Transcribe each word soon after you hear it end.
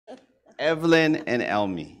Evelyn and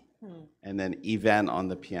Elmi. And then Ivan on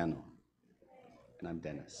the piano. And I'm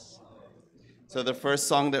Dennis. So the first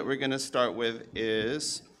song that we're going to start with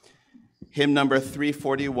is hymn number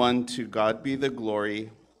 341, To God Be the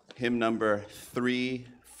Glory. Hymn number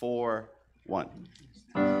 341.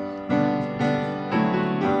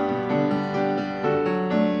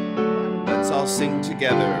 Let's all sing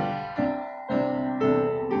together.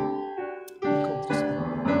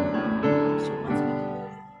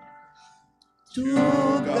 To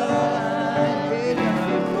God be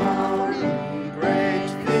the glory, great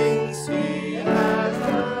things He has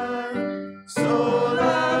done. So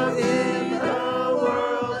loved in the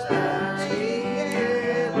world that He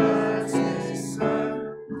gave us His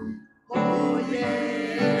Son. Oh,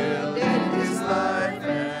 yeah, in His life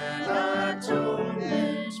and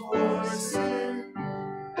atonement for sin,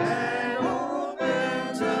 and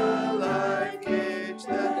opened a life gate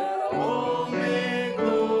that all may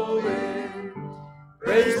go in.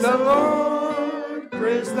 Praise the Lord,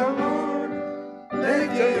 praise the Lord, let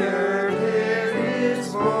the earth hear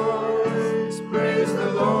His voice. Praise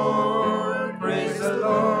the Lord,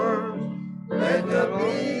 let the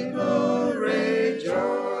people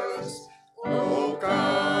rejoice. Oh,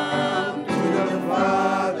 come to the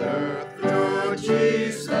Father through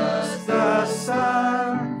Jesus the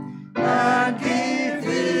Son, and give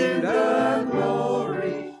Him the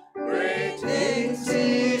glory, great things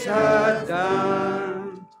He has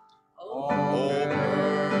done.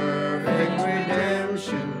 Perfect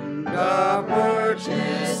redemption, the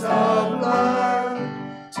purchase of love,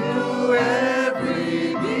 to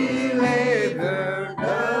every believer,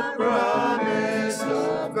 the promise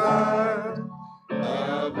of God.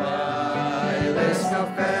 The vilest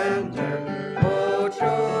offender, who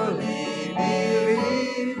truly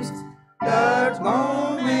believes, that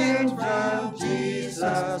moment from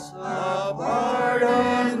Jesus, a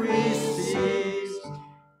pardon receives.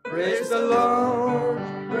 Praise the Lord,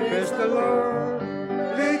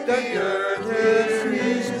 let the earth hear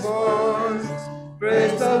His voice.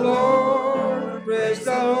 Praise the Lord,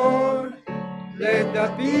 let the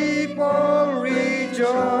people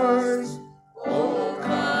rejoice. Oh,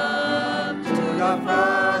 come to the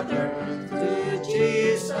Father, through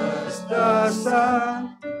Jesus the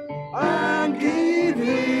Son, and give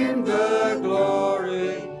Him the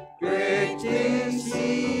glory, great things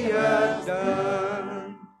He has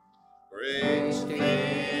done. Great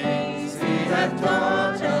things He has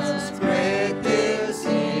taught us, great things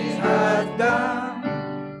He has done.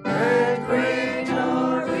 Great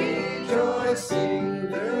are rejoicing,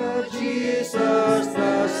 through Jesus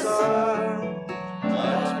the Son.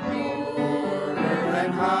 But purer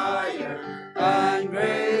and higher and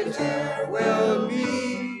greater will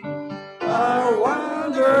be our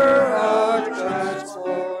wonder, our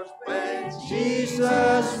transport, when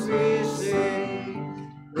Jesus we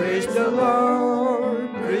sing. Praise the Lord,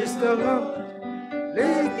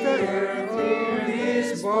 let the earth hear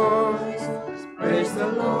His voice. Praise the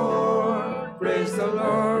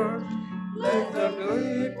Lord, let the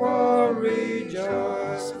people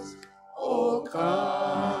rejoice. Oh,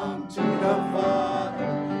 come to the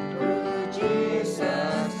Father, through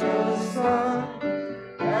Jesus the Son,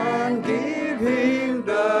 and give Him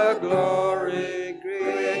the glory,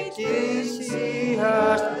 great things He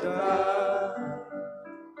has done.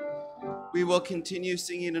 We will continue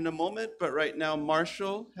singing in a moment, but right now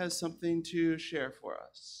Marshall has something to share for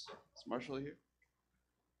us. Is Marshall here?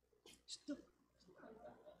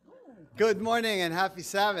 Good morning and happy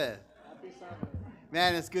Sabbath. Happy Sabbath.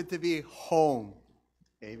 Man, it's good to be home.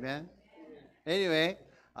 Amen. Anyway,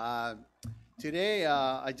 today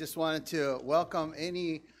I just wanted to welcome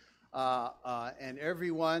any and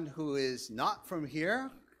everyone who is not from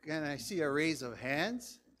here. Can I see a raise of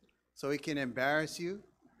hands so we can embarrass you?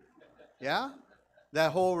 Yeah?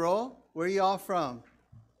 That whole row? Where are you all from?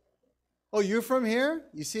 Oh, you're from here?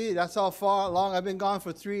 You see, that's how far along. I've been gone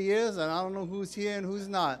for 3 years, and I don't know who's here and who's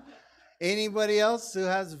not. Anybody else who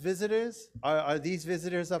has visitors? Are these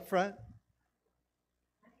visitors up front?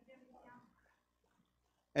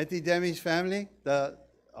 Auntie Demi's family?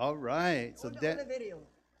 All right. So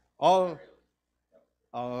all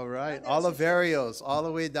right. Oliverios, all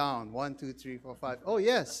the way down. 1, 2, 3, 4, 5. Oh,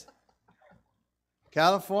 yes.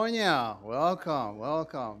 California, welcome.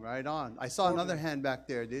 Right on. I saw another hand back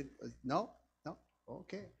there. No?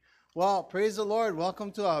 Okay. Well, praise the Lord.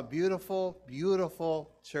 Welcome to our beautiful,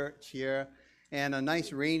 beautiful church here. And a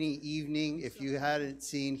nice rainy evening. If you hadn't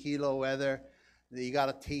seen Hilo weather, you got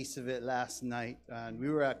a taste of it last night. And we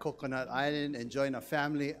were at Coconut Island enjoying a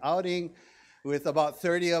family outing with about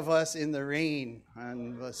 30 of us in the rain.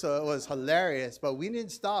 And so it was hilarious, but we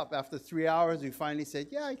didn't stop. After 3 hours, we finally said,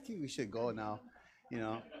 yeah, I think we should go now,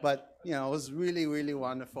 But, it was really, really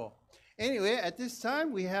wonderful. Anyway, at this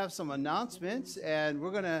time, we have some announcements, and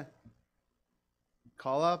we're going to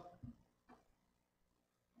call up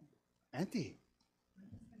Auntie.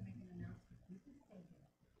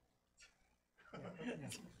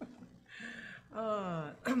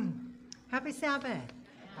 Happy Sabbath.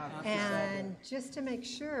 And just to make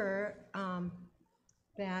sure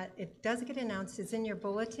that it does get announced, it's in your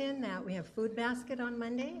bulletin that we have food basket on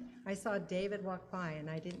Monday. I saw David walk by, and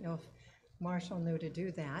I didn't know if Marshall knew to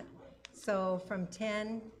do that. So from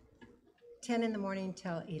 10 in the morning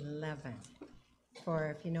till 11. For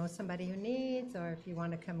if you know somebody who needs, or if you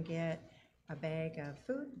want to come get a bag of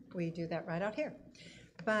food, we do that right out here.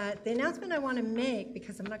 But the announcement I want to make,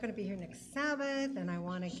 because I'm not going to be here next Sabbath, and I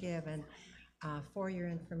want to give for your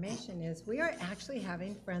information, is we are actually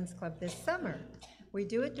having Friends Club this summer. We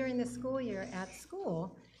do it during the school year at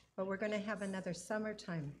school, but we're going to have another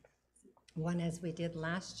summertime one as we did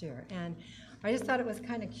last year. And I just thought it was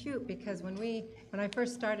kind of cute because when I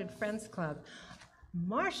first started Friends Club,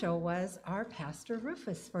 Marshall was our Pastor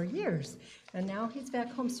Rufus for years, and now he's back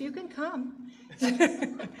home, so you can come.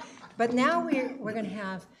 But now we're going to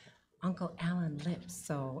have Uncle Alan Lips,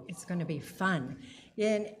 so it's going to be fun.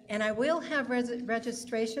 And I will have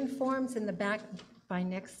registration forms in the back by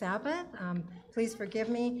next Sabbath. Please forgive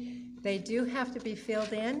me. They do have to be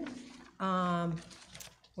filled in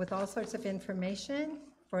with all sorts of information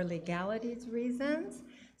for legalities reasons.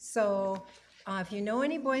 So if you know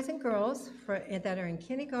any boys and girls that are in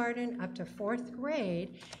kindergarten up to 4th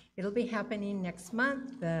grade, it'll be happening next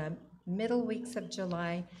month, the middle weeks of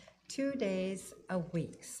July, 2 days a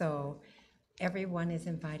week. So everyone is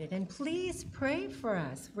invited. And please pray for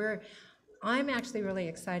us. I'm actually really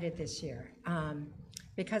excited this year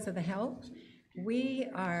because of the help. We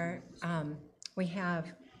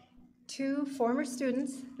have 2 former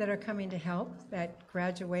students that are coming to help that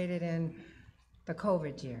graduated in the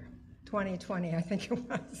COVID year, 2020, I think it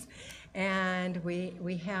was. And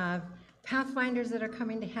we have Pathfinders that are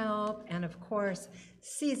coming to help, and of course,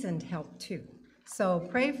 seasoned help too. So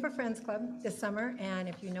pray for Friends Club this summer, and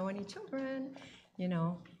if you know any children,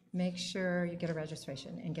 make sure you get a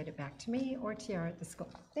registration and get it back to me or TR at the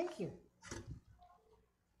school. Thank you.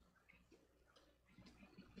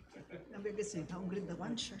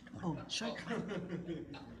 One short one. Oh, short one.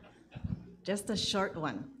 Just a short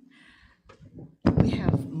one. We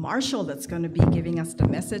have Marshall that's going to be giving us the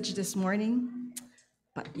message this morning.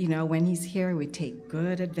 But, when he's here, we take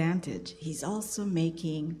good advantage. He's also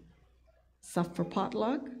making stuff for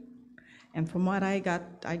potluck. And from what I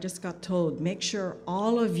just got told, make sure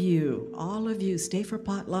all of you stay for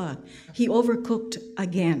potluck. He overcooked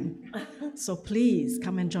again. So please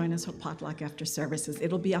come and join us for potluck after services.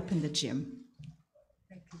 It'll be up in the gym.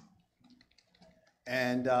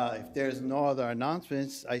 And if there's no other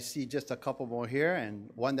announcements, I see just a couple more here. And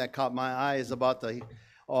one that caught my eye is about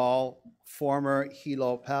all former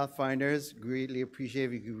Hilo Pathfinders. Greatly appreciate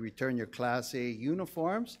if you could return your Class A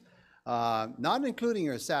uniforms. Not including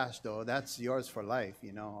your sash, though. That's yours for life,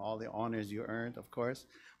 all the honors you earned, of course.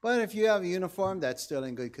 But if you have a uniform that's still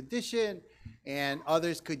in good condition and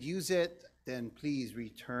others could use it, then please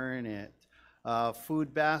return it.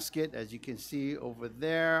 Food basket, as you can see over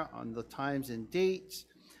there on the times and dates.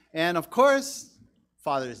 And, of course,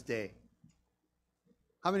 Father's Day.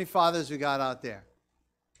 How many fathers we got out there?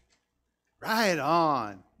 Right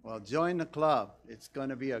on. Well, join the club. It's going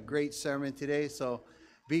to be a great sermon today, so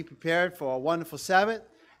be prepared for a wonderful Sabbath,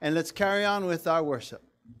 and let's carry on with our worship.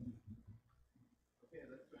 Okay,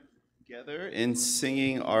 let's join together in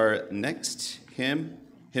singing our next hymn,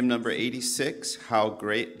 hymn number 86, How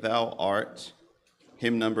Great Thou Art,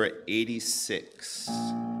 hymn number 86.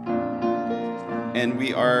 And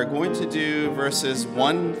we are going to do verses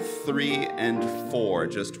 1, 3, and 4,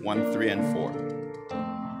 just 1, 3, and 4.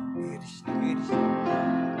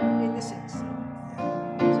 86.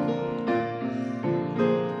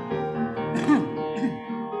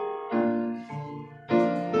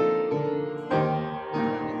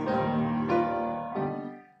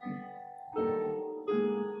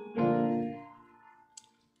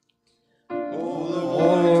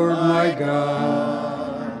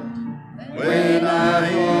 When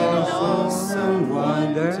I also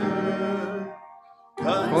wonder,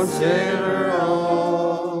 consider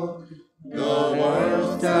all the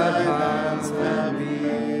works that hands have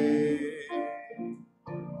made.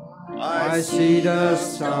 I see the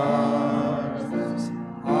stars,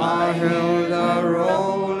 I hear the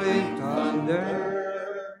rolling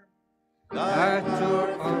thunder that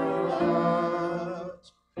took our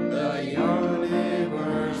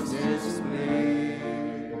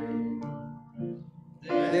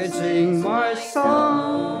and sing my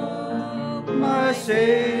song, my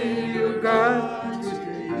Savior God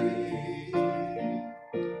today.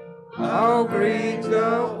 How great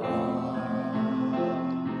thou art,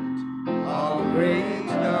 how great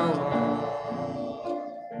thou art,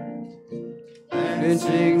 and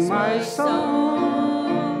sing my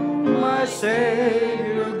song, my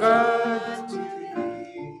Savior God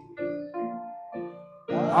today.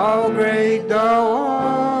 How great thou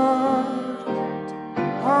art,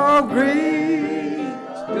 how great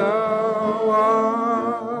thou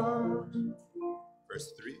art.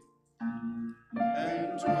 Verse 3.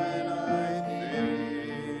 And when I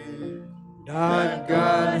think that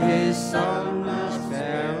God his Son was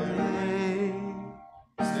buried,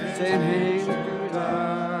 sent him to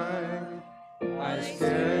die, I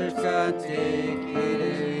scarce can take it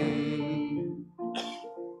in,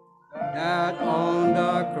 that on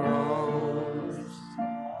the cross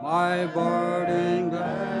my burden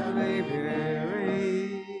gladly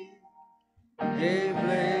buried, he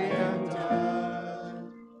bled and died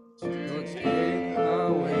to take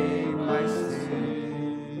away my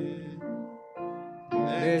sin.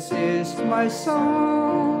 This is my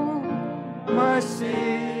song, my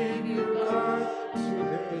Savior God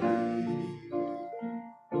today.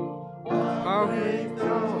 How great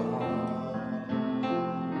thou art,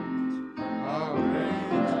 how great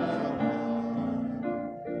thou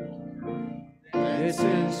art. This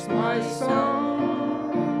is my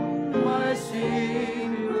song, my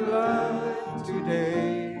Savior God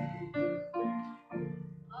today.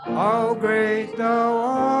 How great thou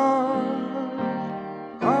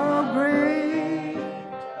art, how great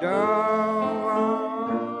thou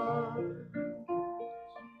art.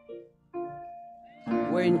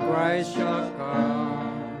 When Christ shall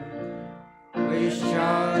come, we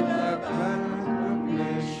shall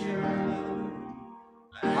acclamation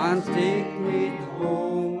and take me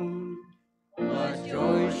home. What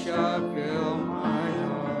joy shall fill my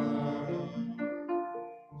heart.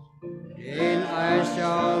 Then I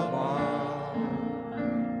shall bow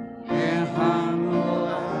in humble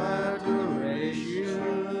adoration,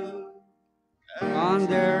 and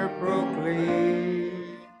there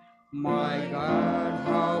proclaim, my God,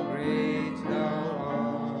 how great thou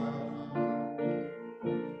art.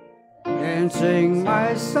 Then sing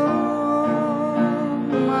my song,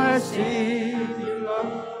 my Savior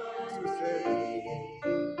Lord today.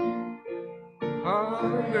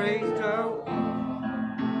 How great thou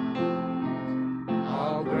art,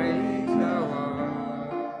 how great thou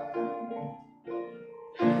art.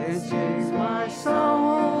 Then sing my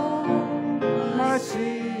song, my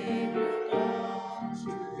Savior God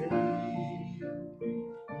today.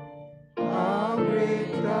 How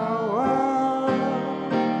great thou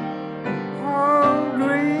art, how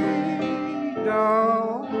great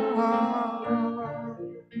thou art.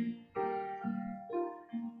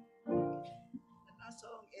 Our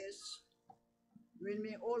song is When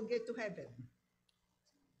We All Get to Heaven.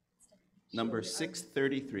 number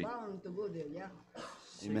 633. Bound to go there, yeah.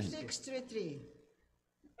 Amen. 633.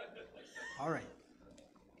 All right.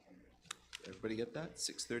 Everybody get that?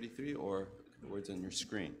 633, or the words on your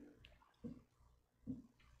screen?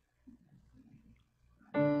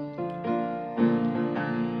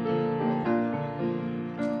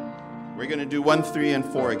 We're going to do 1, 3, and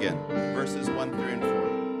 4 again. Verses 1, 3, and 4.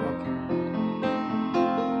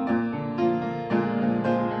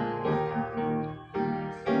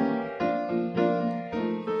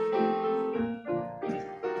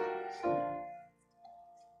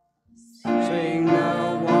 Sing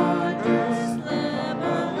the wondrous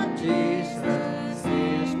love of Jesus,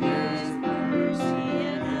 His mercy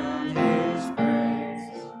and His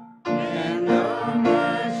grace, and the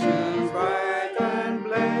mansion bright and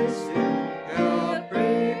blessed, He'll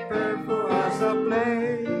prepare for us a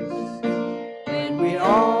place.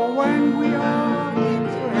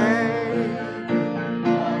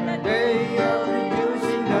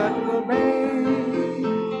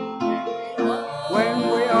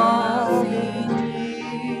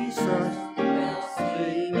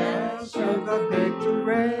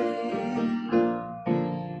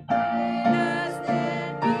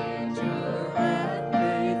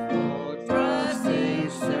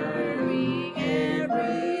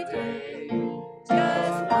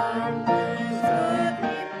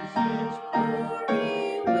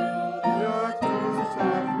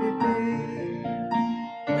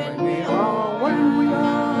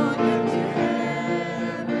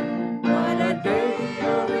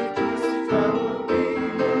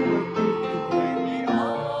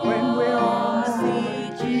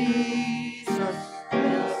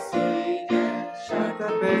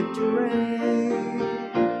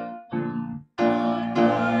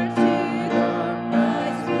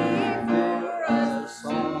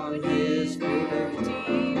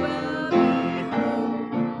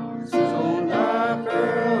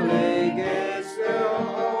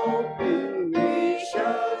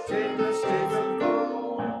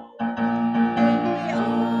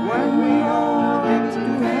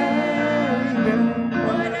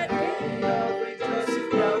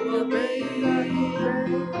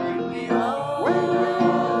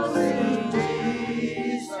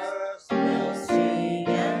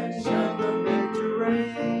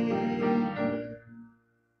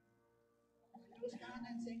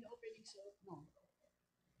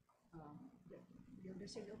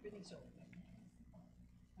 sing the opening song.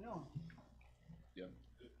 No. Yeah.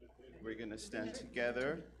 We're going to stand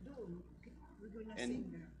together We're gonna and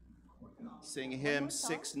sing sing hymn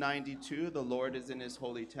 692, The Lord is in his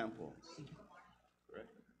holy temple. Correct?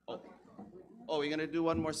 Oh, we're going to do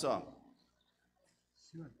one more song.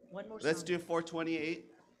 one more Let's song. do 428,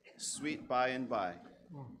 Sweet By and By.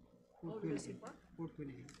 We're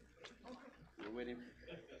waiting.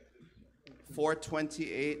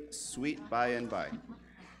 428, Sweet By and By.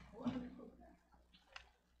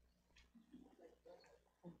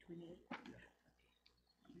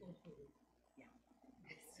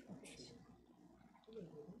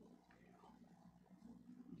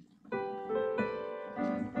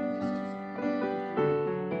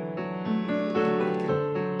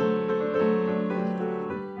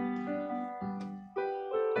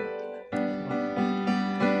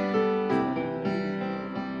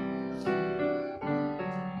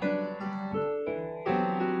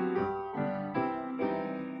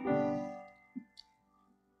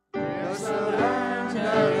 There's a land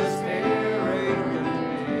that is bearing the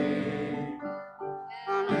day,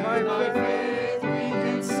 and by faith we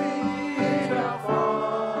can see it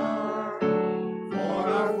afar. For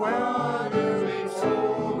the weather is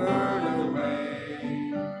over the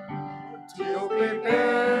way, to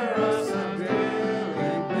prepare us a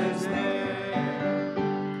dwelling place there.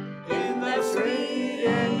 In the sweet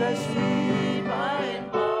by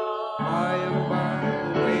and by,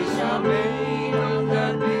 we shall meet on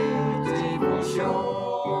that beautiful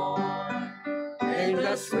shore. In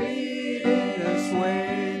the sweetest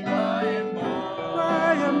way, by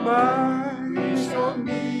and by, we shall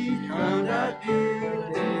meet on that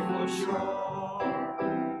beautiful shore.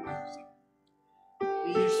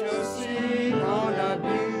 We shall sing on that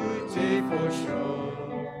beautiful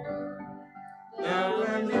shore. Now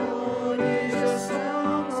when moon is the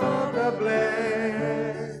song of the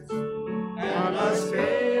blessed, and the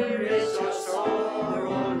spirits of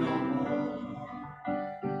sorrow no more.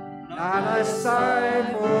 Not a sigh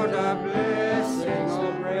for the blessings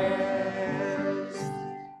of rest.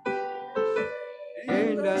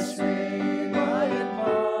 In the sweet by and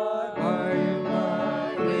by,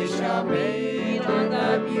 we shall meet on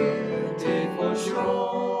the beautiful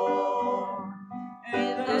shore.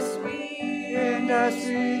 In the sweet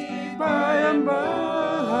by and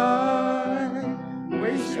by,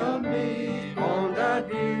 we shall meet on that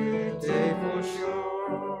beautiful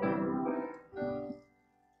shore.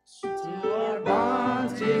 To our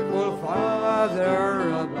bountiful Father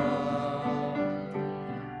above,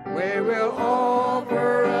 we will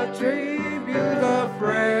offer a tribute of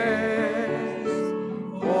praise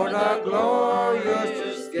for the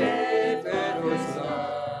glorious gift that was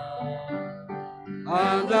love,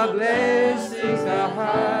 and the blessings that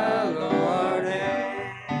hallow our name.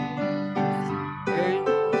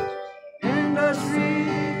 In the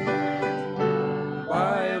sweet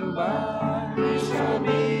by and by, we shall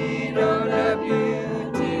meet on the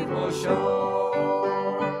beautiful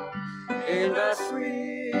shore. In the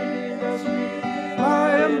sweet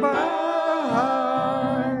by and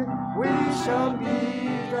by, we shall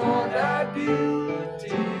meet on that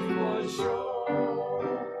beautiful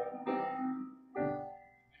shore.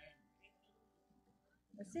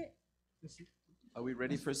 That's it. Are we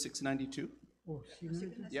ready for 692?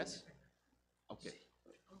 Yes? Okay.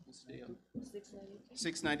 We'll stay on.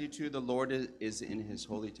 692, The Lord is in his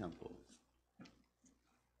holy temple.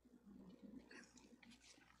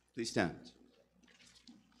 Please stand.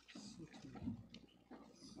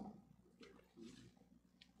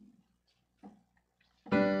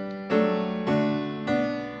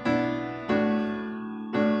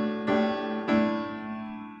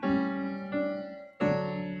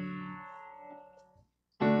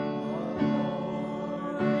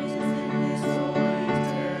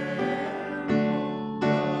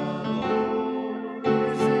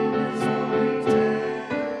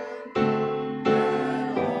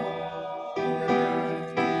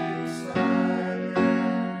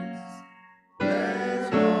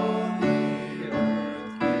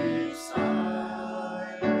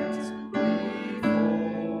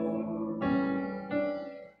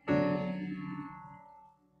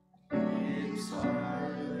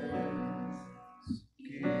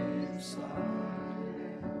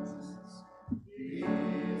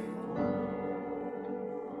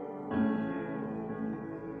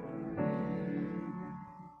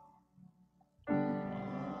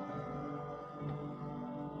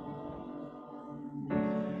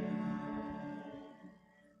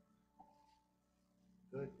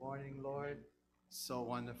 Good morning, Lord. So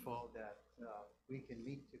wonderful that we can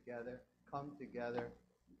meet together, come together,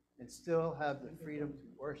 and still have the freedom to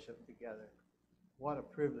worship together. What a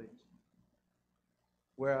privilege,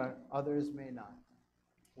 where others may not.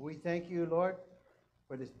 We thank you, Lord,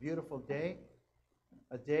 for this beautiful day,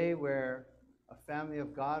 a day where a family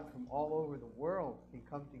of God from all over the world can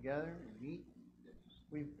come together and meet.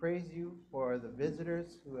 We praise you for the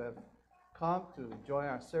visitors who have come to enjoy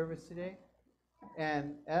our service today.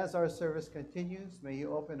 And as our service continues, may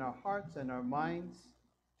you open our hearts and our minds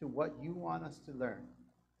to what you want us to learn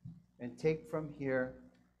and take from here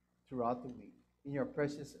throughout the week. In your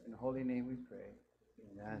precious and holy name we pray.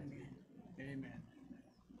 Amen. Amen.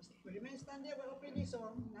 We remain standing. We'll open this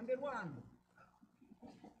song, number 1.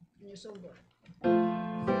 In your songbook.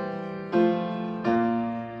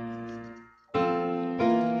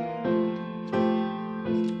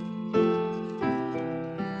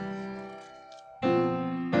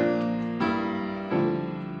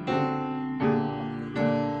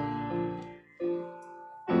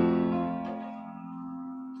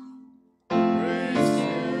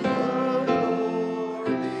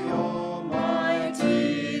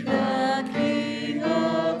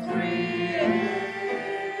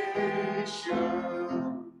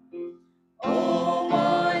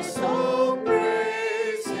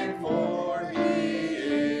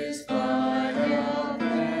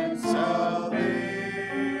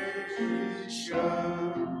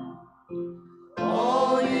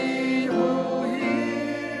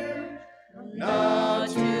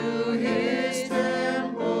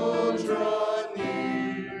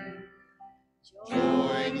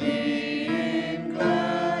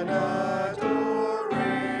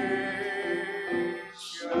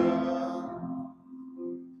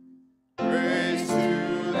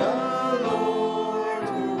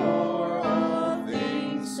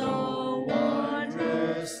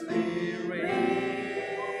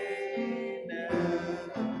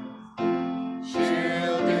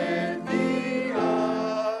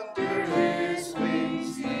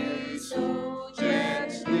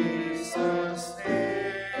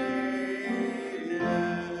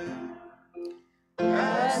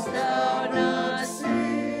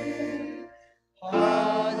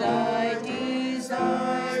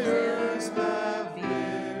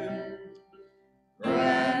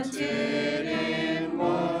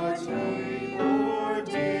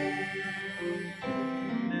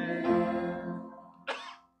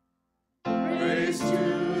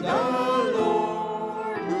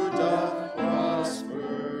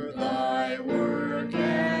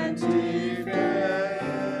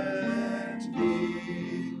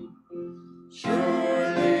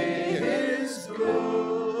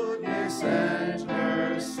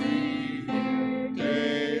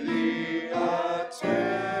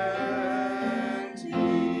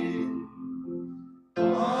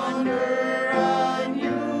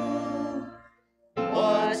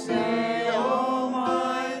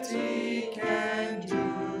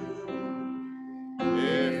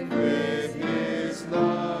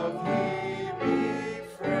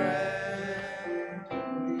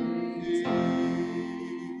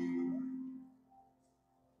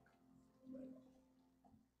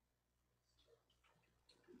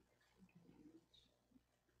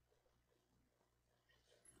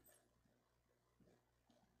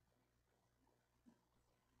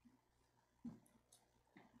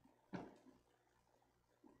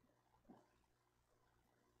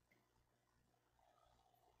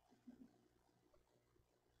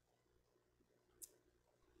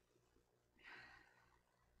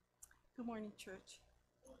 Good morning, church.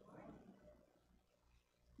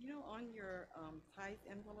 You know, on your tithe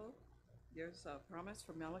envelope, there's a promise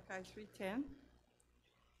from Malachi 3:10,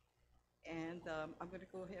 and I'm going to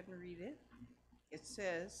go ahead and read it. It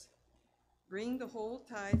says, "Bring the whole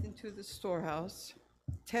tithe into the storehouse.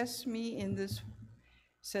 Test me in this,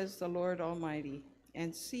 says the Lord Almighty,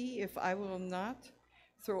 and see if I will not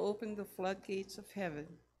throw open the floodgates of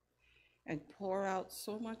heaven and pour out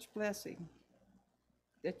so much blessing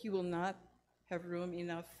that you will not have room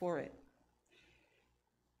enough for it."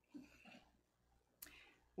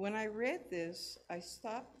 When I read this, I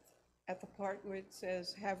stopped at the part where it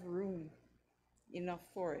says, have room enough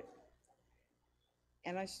for it.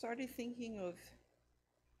 And I started thinking of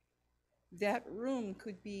that room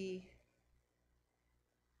could be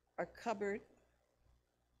our cupboard,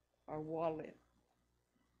 our wallet,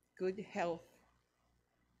 good health,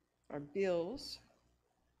 our bills,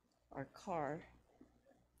 our car,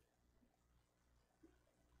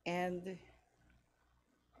 and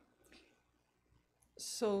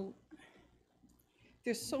so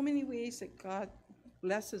there's so many ways that God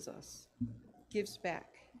blesses us, gives back.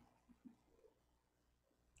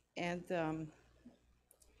 And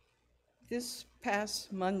this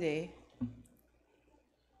past Monday,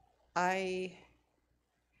 I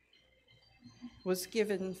was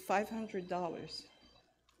given $500,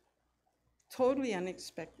 totally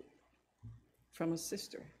unexpected, from a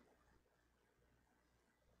sister.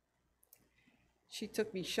 She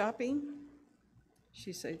took me shopping.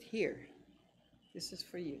 She said, "Here, this is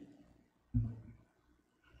for you."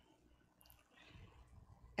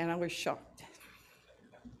 And I was shocked.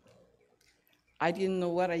 I didn't know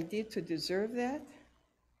what I did to deserve that.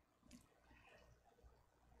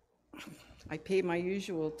 I paid my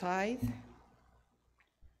usual tithe,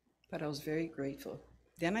 but I was very grateful.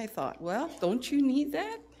 Then I thought, well, don't you need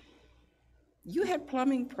that? You had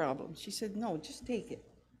plumbing problems. She said, "No, just take it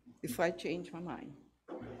if I change my mind."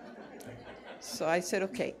 So I said,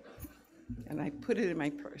 okay, and I put it in my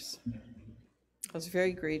purse. I was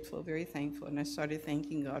very grateful, very thankful, and I started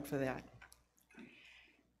thanking God for that.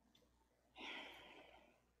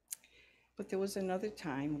 But there was another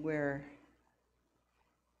time where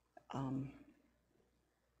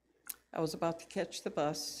I was about to catch the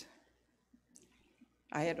bus.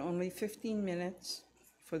 I had only 15 minutes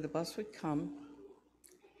for the bus would come,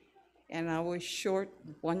 and I was short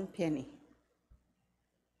 1 penny,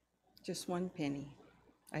 just 1 penny.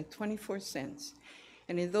 I had 24 cents.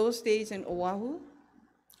 And in those days in Oahu,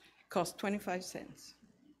 it cost 25 cents.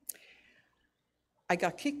 I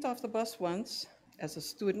got kicked off the bus once as a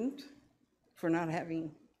student for not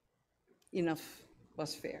having enough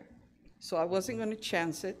bus fare. So I wasn't going to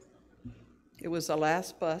chance it. It was the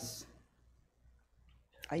last bus.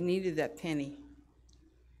 I needed that penny.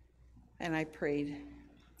 And I prayed,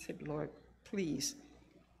 said, "Lord, please,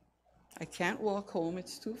 I can't walk home.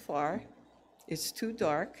 It's too far. It's too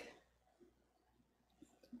dark.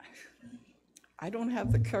 I don't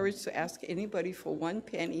have the courage to ask anybody for 1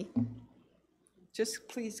 penny. Just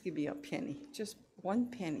please give me a penny, just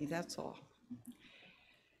 1 penny, that's all."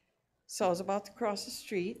 So I was about to cross the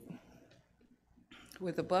street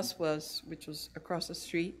where the bus was, which was across the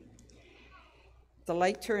street. The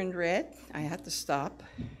light turned red. I had to stop.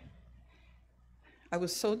 I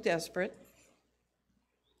was so desperate.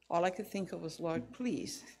 All I could think of was, "Lord,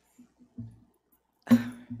 please,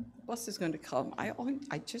 bus is going to come.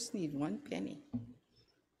 I just need 1 penny."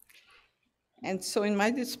 And so in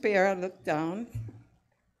my despair, I looked down,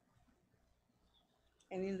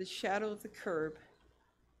 and in the shadow of the curb,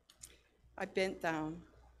 I bent down,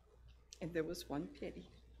 and there was 1 penny.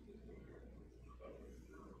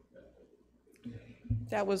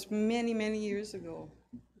 That was many, many years ago.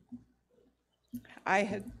 I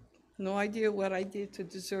had no idea what I did to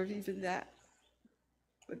deserve even that,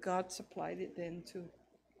 but God supplied it then too.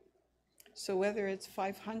 So whether it's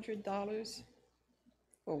 $500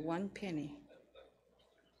 or 1 penny,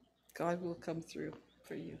 God will come through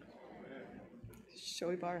for you. Shall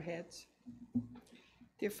we bow our heads?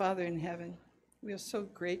 Dear Father in heaven, we are so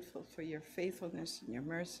grateful for your faithfulness and your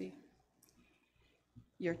mercy.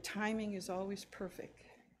 Your timing is always perfect.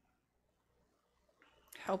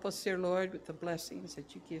 Help us, dear Lord, with the blessings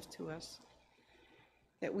that you give to us,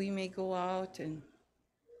 that we may go out and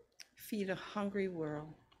feed a hungry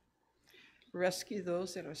world, rescue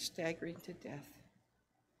those that are staggering to death.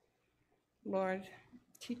 Lord,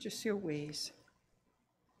 teach us your ways,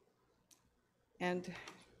 and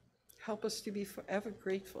help us to be forever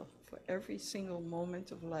grateful for every single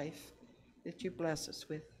moment of life that you bless us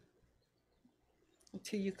with.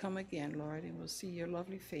 Until you come again, Lord, and we'll see your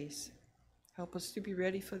lovely face. Help us to be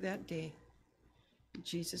ready for that day. In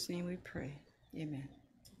Jesus' name we pray. Amen.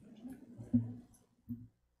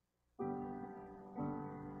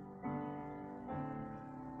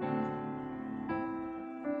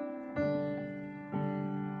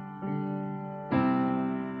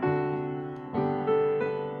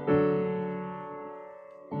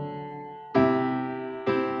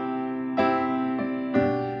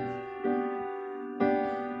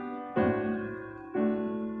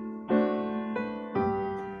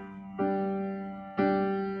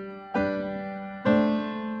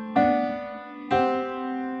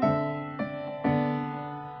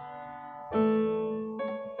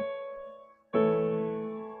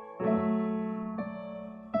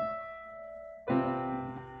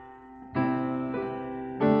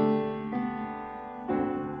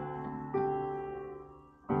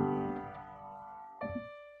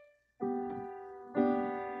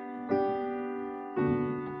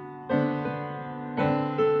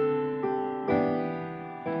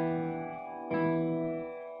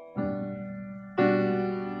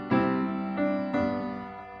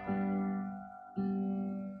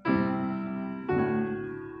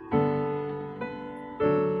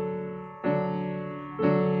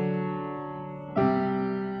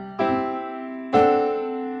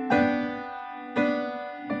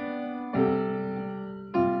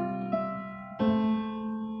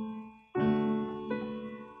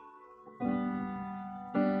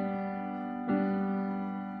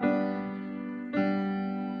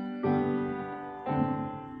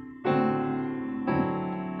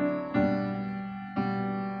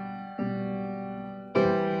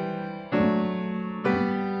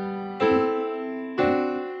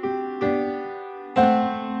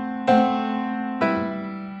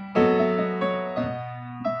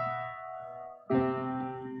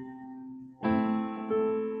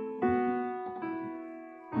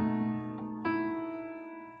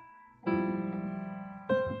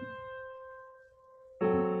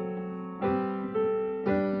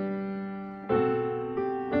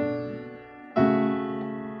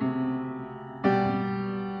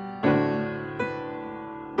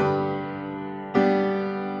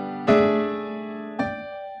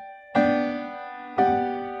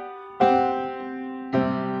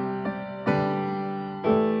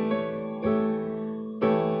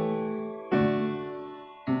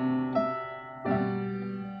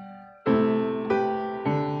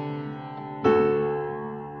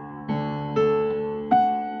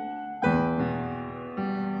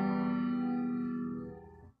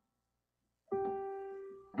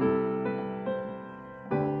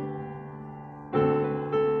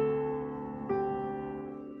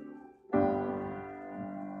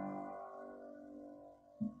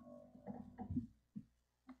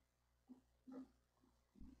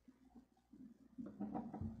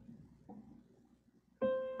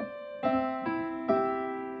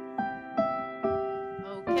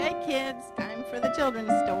 kids, time for the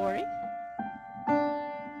children's story.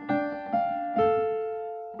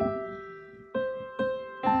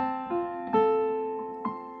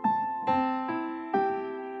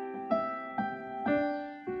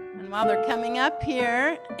 And while they're coming up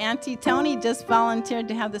here, Auntie Tony just volunteered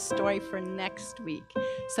to have the story for next week.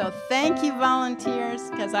 So thank you, volunteers,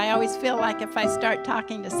 because I always feel like if I start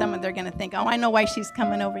talking to someone, they're going to think, oh, I know why she's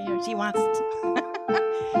coming over here. She wants to.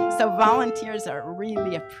 So volunteers are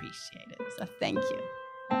really appreciated. So thank you.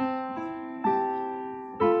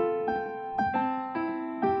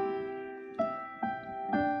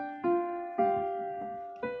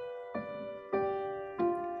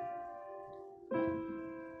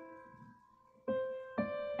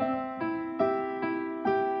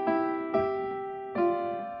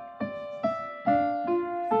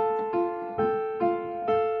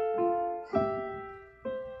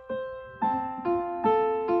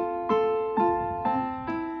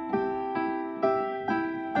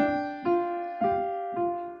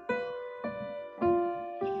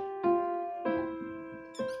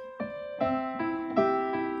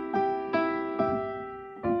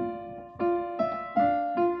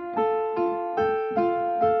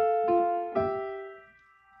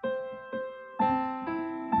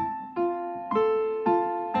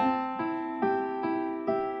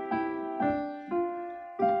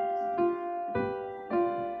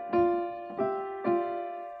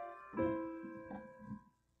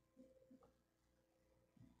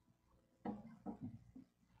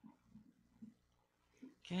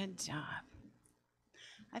 Good job.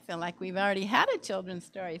 I feel like we've already had a children's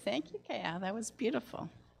story. Thank you, Kaya. That was beautiful.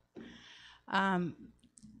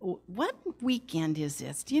 What weekend is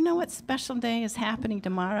this? Do you know what special day is happening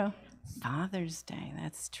tomorrow? Father's Day,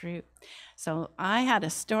 that's true. So I had a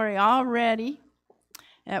story already.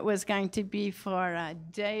 It was going to be for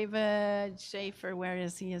David Schaefer. Where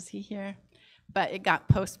is he? Is he here? But it got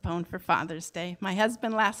postponed for Father's Day. My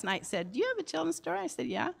husband last night said, do you have a children's story? I said,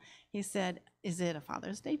 yeah. He said, is it a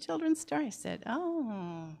Father's Day children's story? I said,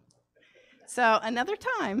 oh. So another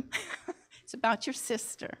time, it's about your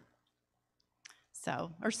sister.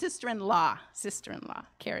 So, or sister-in-law,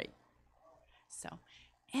 Carrie. So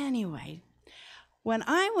anyway, when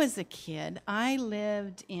I was a kid, I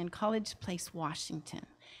lived in College Place, Washington.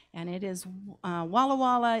 And it is Walla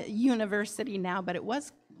Walla University now, but it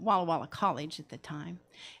was Walla Walla College at the time.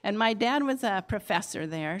 And my dad was a professor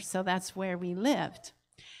there, so that's where we lived.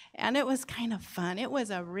 And it was kind of fun. It was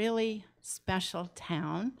a really special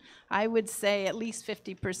town. I would say at least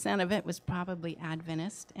 50% of it was probably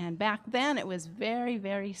Adventist. And back then, it was very,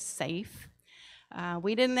 very safe.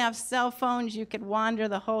 We didn't have cell phones. You could wander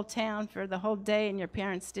the whole town for the whole day, and your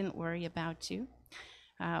parents didn't worry about you.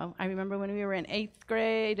 I remember when we were in 8th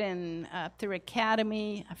grade and through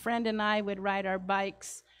academy, a friend and I would ride our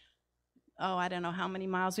bikes, I don't know how many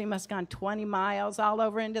miles. We must have gone 20 miles all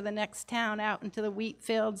over into the next town, out into the wheat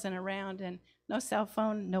fields and around, and no cell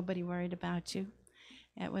phone, nobody worried about you.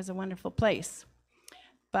 It was a wonderful place.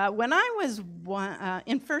 But when I was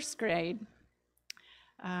in 1st grade,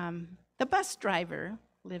 the bus driver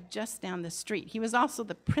lived just down the street. He was also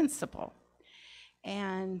the principal.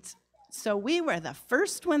 And so we were the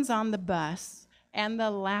first ones on the bus and the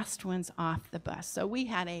last ones off the bus. So we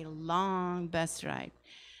had a long bus ride.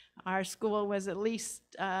 Our school was at least,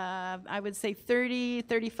 I would say 30,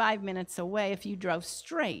 35 minutes away if you drove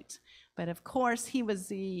straight. But of course,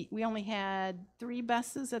 we only had 3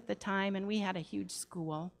 buses at the time, and we had a huge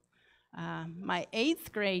school. My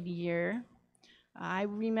 8th grade year, I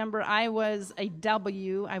remember I was a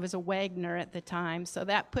W. I was a Wagner at the time, so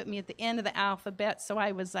that put me at the end of the alphabet. So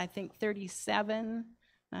I was, I think, 37,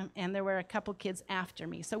 and there were a couple kids after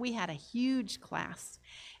me. So we had a huge class.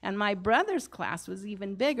 And my brother's class was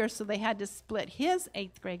even bigger, so they had to split his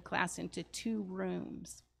 8th grade class into 2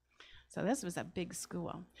 rooms. So this was a big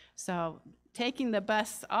school. So taking the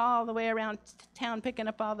bus all the way around town, picking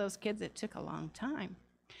up all those kids, it took a long time.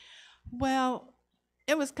 Well,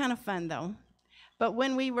 it was kind of fun, though. But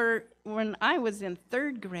when I was in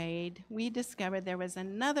 3rd grade, we discovered there was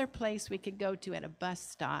another place we could go to at a bus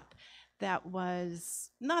stop that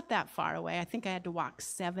was not that far away. I think I had to walk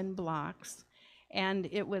 7 blocks, and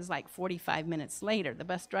it was like 45 minutes later. The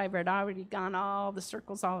bus driver had already gone all the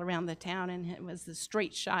circles all around the town, and it was the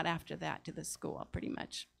straight shot after that to the school, pretty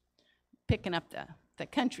much, picking up the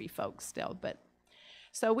country folks still. But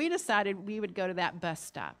so we decided we would go to that bus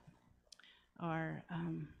stop.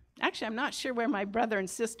 Actually, I'm not sure where my brother and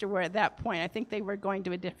sister were at that point. I think they were going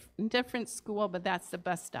to a different school, but that's the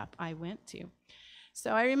bus stop I went to.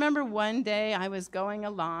 So I remember one day I was going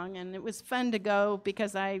along, and it was fun to go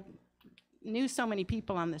because I knew so many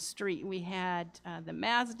people on the street. We had the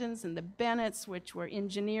Mazdens and the Bennetts, which were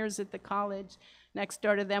engineers at the college. Next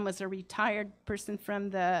door to them was a retired person from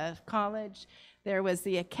the college. There was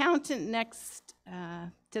the accountant next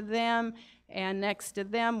to them, and next to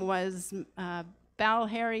them was Bal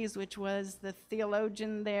Harry's, which was the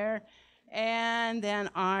theologian there, and then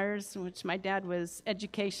ours, which my dad was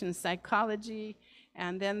education psychology,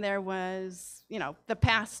 and then there was, the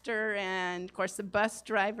pastor, and of course the bus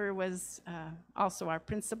driver was also our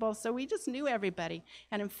principal, so we just knew everybody.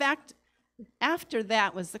 And in fact, after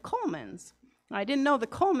that was the Colemans. I didn't know the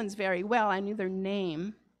Colemans very well. I knew their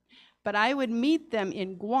name, but I would meet them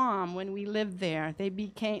in Guam when we lived there.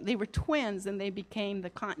 They were twins, and they became the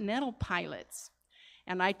Continental pilots,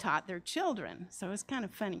 and I taught their children, so it was kind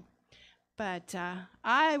of funny. But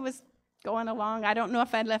I was going along. I don't know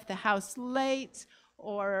if I left the house late,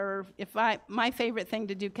 or if my favorite thing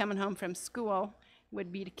to do coming home from school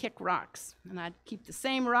would be to kick rocks. And I'd keep the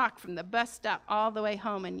same rock from the bus stop all the way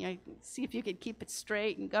home, and see if you could keep it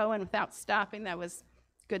straight and going without stopping. That was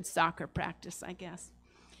good soccer practice, I guess.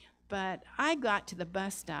 But I got to the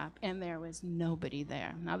bus stop, and there was nobody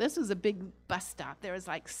there. Now, this was a big bus stop. There was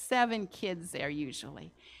like 7 kids there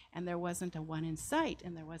usually, and there wasn't a one in sight,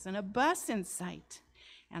 and there wasn't a bus in sight.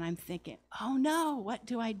 And I'm thinking, oh no, what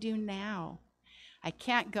do I do now? I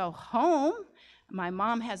can't go home. My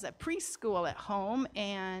mom has a preschool at home,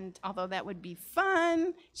 and although that would be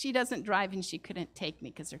fun, she doesn't drive and she couldn't take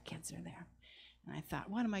me because her kids are there. And I thought,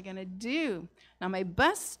 what am I going to do? Now, my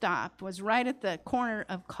bus stop was right at the corner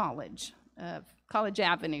of College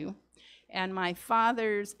Avenue, and my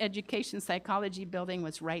father's education psychology building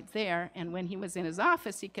was right there, and when he was in his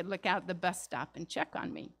office, he could look out the bus stop and check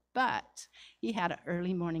on me. But he had an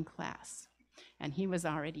early morning class, and he was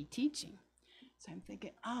already teaching. So I'm thinking,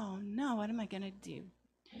 oh no, what am I going to do?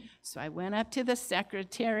 So I went up to the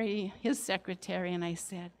secretary, his secretary, and I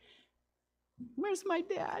said, where's my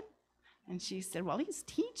dad? And she said, well, he's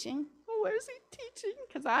teaching. Well, where's he teaching?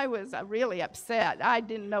 Because I was really upset. I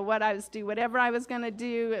didn't know what I was doing. Whatever I was going to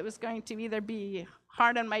do, it was going to either be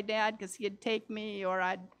hard on my dad because he'd take me, or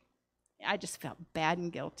I just felt bad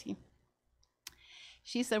and guilty.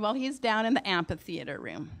 She said, well, he's down in the amphitheater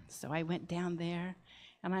room. So I went down there,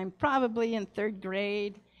 and I'm probably in 3rd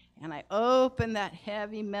grade, and I open that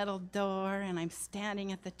heavy metal door, and I'm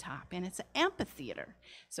standing at the top, and it's an amphitheater.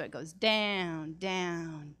 So it goes down,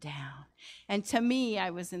 down, down. And to me,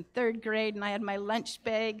 I was in 3rd grade, and I had my lunch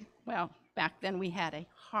bag. Well, back then we had a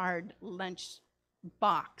hard lunch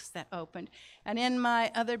box that opened. And in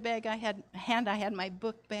my other bag I had my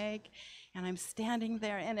book bag, and I'm standing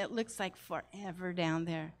there, and it looks like forever down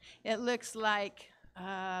there. It looks like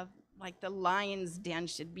the lion's den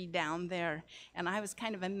should be down there. And I was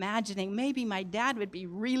kind of imagining maybe my dad would be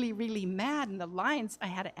really, really mad, and the lions, I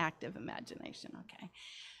had an active imagination, okay.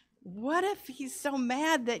 What if he's so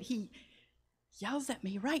mad that he yells at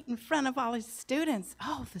me right in front of all his students?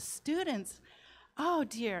 Oh, the students, oh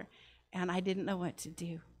dear. And I didn't know what to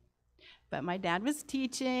do. But my dad was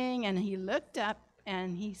teaching, and he looked up,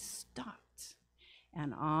 and he stopped.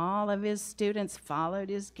 And all of his students followed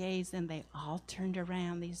his gaze, and they all turned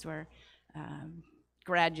around. These were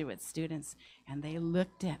graduate students, and they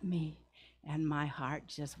looked at me, and my heart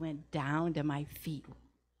just went down to my feet.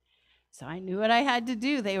 So I knew what I had to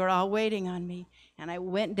do. They were all waiting on me, and I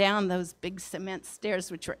went down those big cement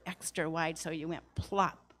stairs, which were extra wide, so you went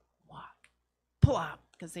plop, walk, plop,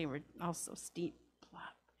 because they were also steep,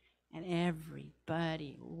 plop. And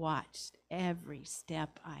everybody watched every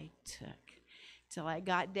step I took, till I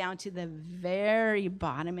got down to the very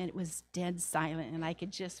bottom, and it was dead silent, and I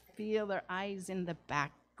could just feel their eyes in the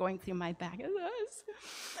back, going through my back. It was,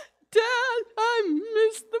 Dad, I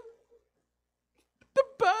missed the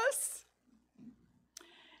bus.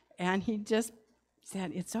 And he just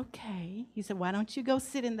said, it's okay. He said, why don't you go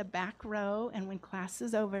sit in the back row, and when class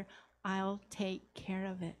is over, I'll take care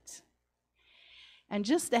of it. And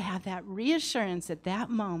just to have that reassurance at that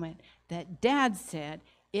moment that Dad said,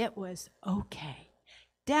 it was okay.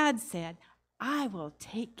 Dad said, I will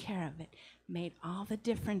take care of it, made all the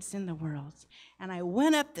difference in the world. And I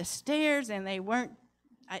went up the stairs, and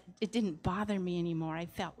it didn't bother me anymore. I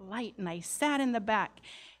felt light, and I sat in the back,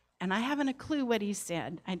 and I haven't a clue what he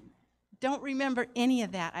said. I don't remember any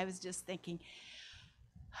of that. I was just thinking,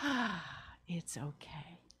 it's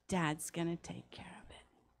okay. Dad's going to take care of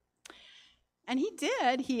it. And he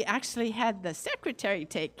did. He actually had the secretary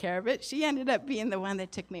take care of it. She ended up being the one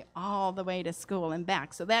that took me all the way to school and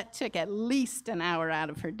back. So that took at least an hour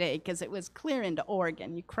out of her day, because it was clear into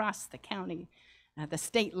Oregon. You crossed the county, the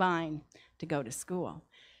state line to go to school.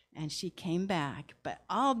 And she came back. But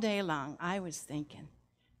all day long, I was thinking,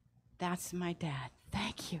 That's my dad.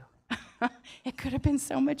 Thank you. It could have been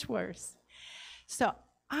so much worse. So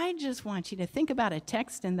I just want you to think about a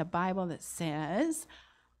text in the Bible that says,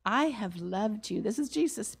 I have loved you. This is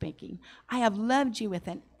Jesus speaking. I have loved you with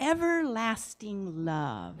an everlasting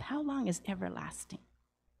love. How long is everlasting?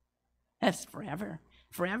 That's forever.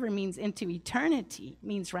 Forever means into eternity,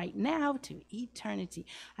 means right now to eternity.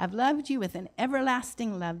 I've loved you with an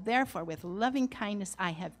everlasting love. Therefore, with loving kindness,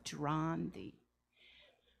 I have drawn thee.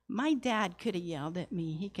 My dad could have yelled at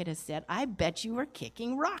me. He could have said, I bet you were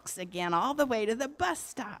kicking rocks again all the way to the bus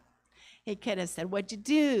stop. He could have said, what'd you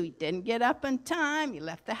do? You didn't get up on time. You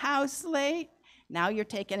left the house late. Now you're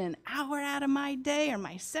taking an hour out of my day or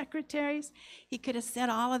my secretary's. He could have said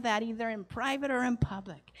all of that either in private or in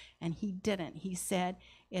public, and he didn't. He said,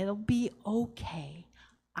 it'll be okay.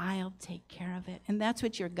 I'll take care of it. And that's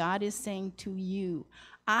what your God is saying to you.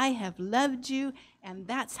 I have loved you, and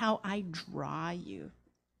that's how I draw you.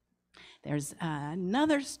 There's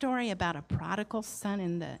another story about a prodigal son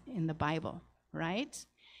in the Bible, right?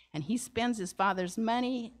 And he spends his father's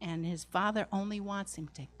money, and his father only wants him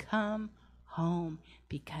to come home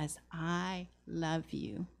because I love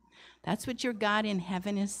you. That's what your God in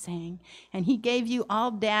heaven is saying. And he gave you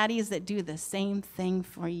all daddies that do the same thing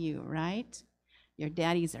for you, right? Your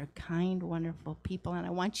daddies are kind, wonderful people, and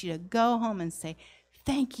I want you to go home and say,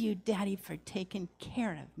 thank you, Daddy, for taking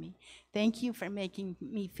care of me. Thank you for making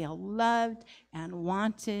me feel loved and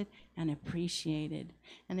wanted and appreciated.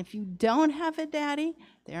 And if you don't have a daddy,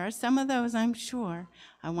 there are some of those, I'm sure.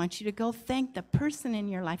 I want you to go thank the person in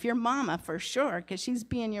your life, your mama for sure, because she's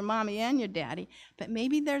being your mommy and your daddy. But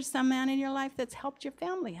maybe there's some man in your life that's helped your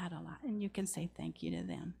family out a lot, and you can say thank you to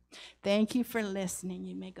them. Thank you for listening.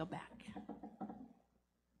 You may go back.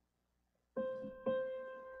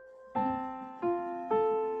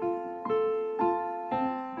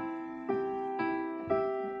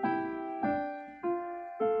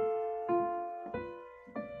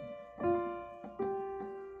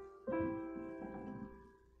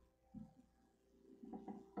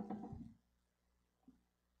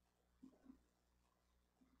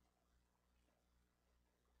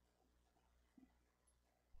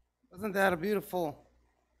 Wasn't that a beautiful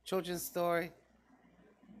children's story?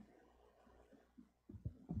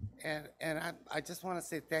 And I just want to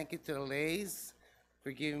say thank you to the Lays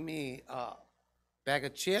for giving me a bag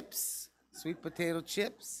of chips, sweet potato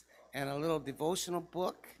chips, and a little devotional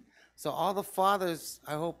book. So all the fathers,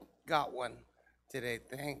 I hope, got one today.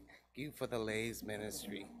 Thank you for the Lays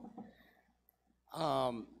ministry.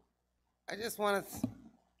 I just want to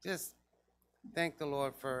just thank the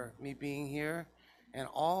Lord for me being here and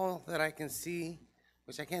all that I can see,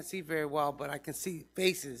 which I can't see very well, but I can see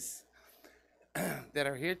faces that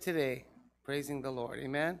are here today praising the Lord.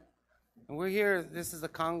 Amen. And we're here. This is a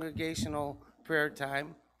congregational prayer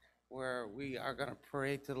time where we are going to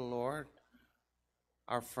pray to the Lord,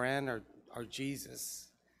 our friend, our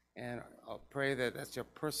Jesus, and I'll pray that that's your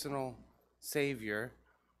personal Savior,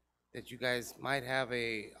 that you guys might have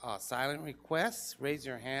a silent request. Raise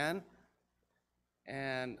your hand.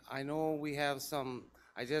 And I know we have some,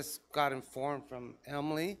 I just got informed from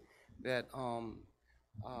Emily that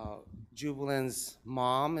Jubilin's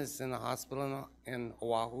mom is in the hospital in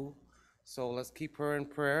Oahu. So let's keep her in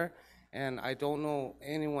prayer. And I don't know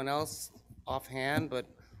anyone else offhand, but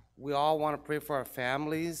we all want to pray for our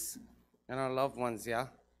families and our loved ones, yeah?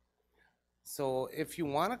 So if you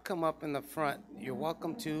want to come up in the front, you're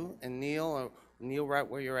welcome to, and kneel right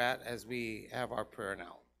where you're at as we have our prayer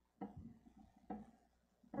now.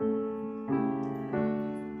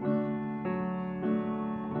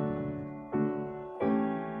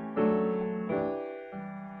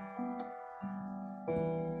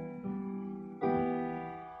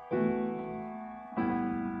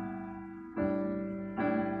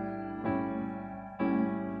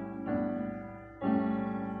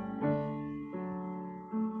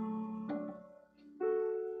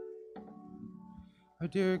 Our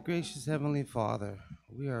dear gracious Heavenly Father,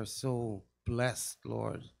 we are so blessed,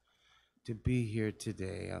 Lord, to be here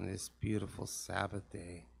today on this beautiful Sabbath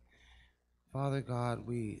day. Father God,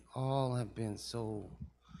 we all have been so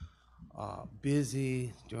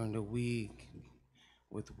busy during the week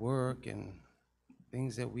with work and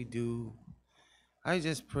things that we do. I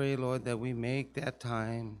just pray, Lord, that we make that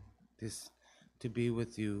time to be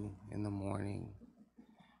with you in the morning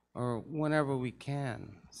or whenever we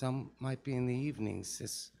can. Some might be in the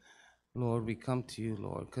evenings. Lord, we come to you,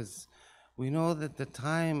 Lord, because we know that the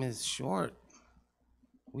time is short.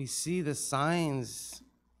 We see the signs,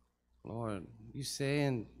 Lord. You say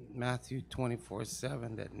in Matthew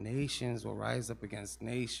 24:7 that nations will rise up against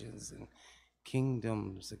nations and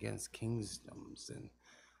kingdoms against kingdoms. And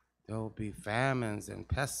There will be famines and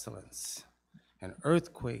pestilence and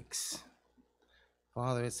earthquakes.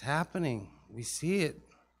 Father, it's happening. We see it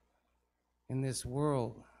in this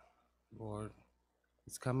world, Lord.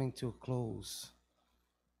 It's coming to a close.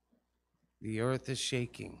 The earth is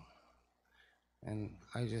shaking. And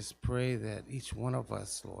I just pray that each one of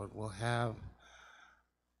us, Lord, will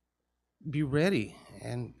be ready.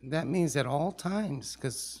 And that means at all times,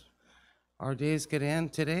 because our days could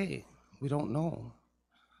end today. We don't know.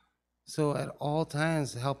 So at all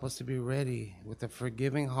times, help us to be ready with a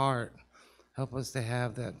forgiving heart. Help us to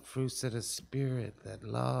have that fruits of the Spirit, that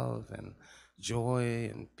love and joy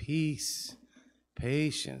and peace,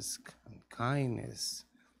 patience, kindness,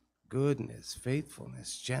 goodness,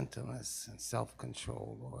 faithfulness, gentleness, and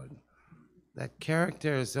self-control, Lord. That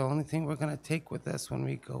character is the only thing we're going to take with us when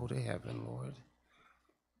we go to heaven, Lord.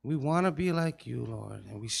 We want to be like you, Lord,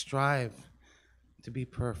 and we strive to be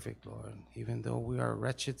perfect, Lord, even though we are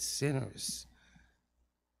wretched sinners.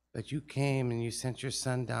 But you came and you sent your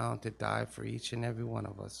Son down to die for each and every one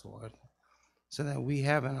of us, Lord, so that we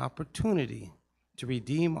have an opportunity to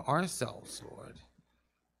redeem ourselves, Lord,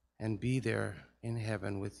 and be there in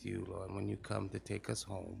heaven with you, Lord, when you come to take us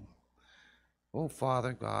home. Oh,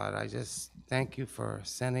 Father God, I just thank you for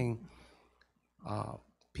sending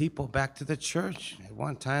people back to the church. At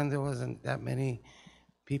one time, there wasn't that many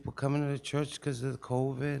people coming to the church because of the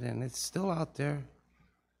COVID, and it's still out there.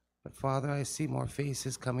 But Father, I see more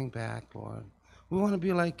faces coming back, Lord. We want to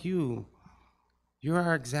be like you. You're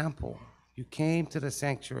our example. You came to the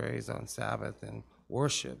sanctuaries on Sabbath and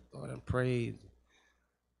worshiped, Lord, and prayed.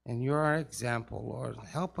 And you're our example, Lord.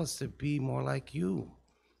 Help us to be more like you,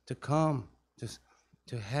 to come,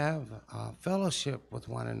 to have fellowship with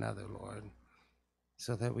one another, Lord,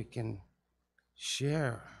 so that we can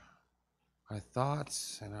share our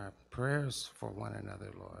thoughts and our prayers for one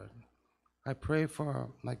another, Lord. I pray for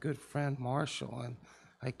my good friend Marshall, and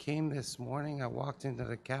I came this morning, I walked into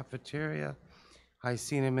the cafeteria, I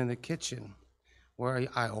seen him in the kitchen, where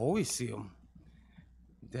I always see him.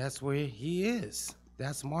 That's where he is.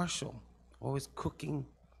 That's Marshall, always cooking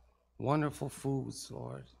wonderful foods,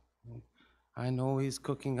 Lord. I know he's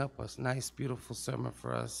cooking up a nice, beautiful summer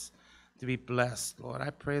for us to be blessed, Lord. I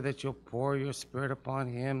pray that you'll pour your Spirit upon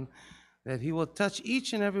him, that he will touch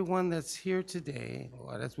each and every one that's here today,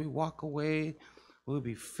 Lord. As we walk away, we'll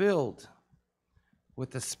be filled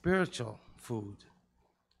with the spiritual food.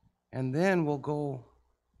 And then we'll go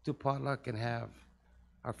to potluck and have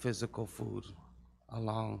our physical food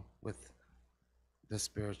along with the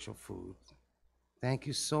spiritual food. Thank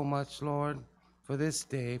you so much, Lord, for this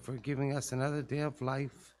day, for giving us another day of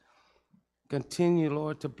life. Continue,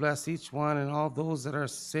 Lord, to bless each one and all those that are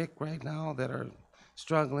sick right now, that are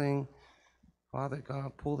struggling. Father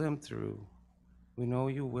God, pull them through. We know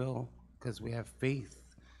you will, because we have faith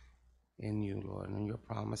in you, Lord, and your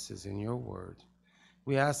promises in your word.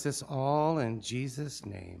 We ask this all in Jesus'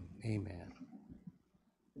 name. Amen.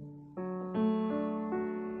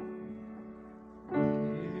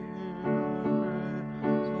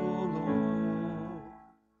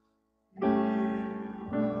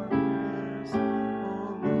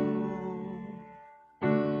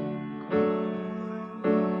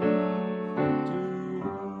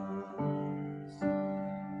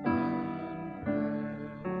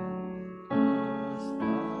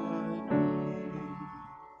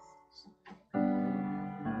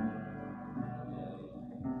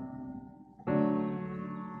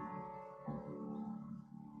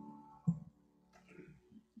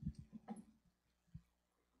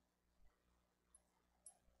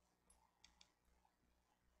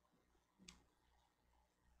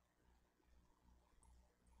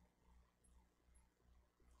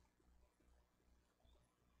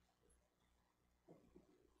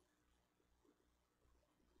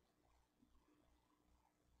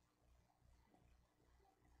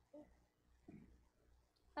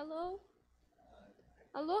 Hello?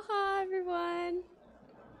 Aloha, everyone.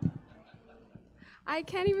 I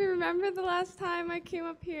can't even remember the last time I came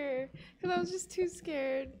up here because I was just too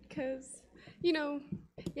scared because,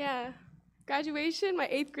 yeah, graduation, my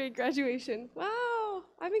 8th grade graduation. Wow,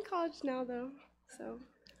 I'm in college now, though, so.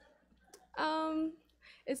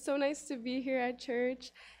 It's so nice to be here at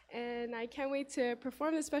church, and I can't wait to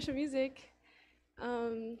perform the special music.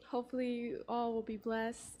 Hopefully you all will be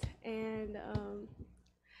blessed, and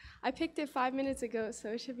I picked it 5 minutes ago, so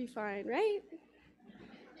it should be fine, right?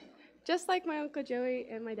 Just like my Uncle Joey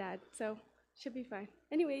and my dad, so should be fine.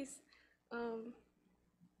 Anyways,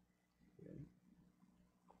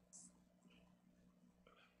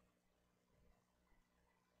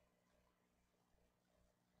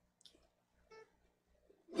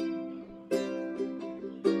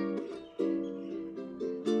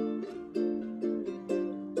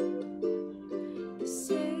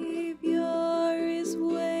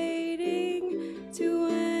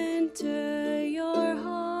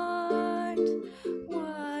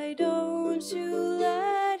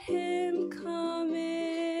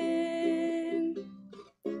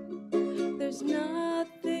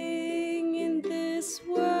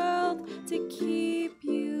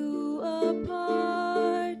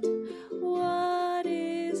 apart. What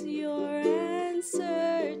is your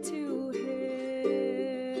answer to him?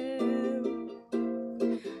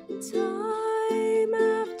 Time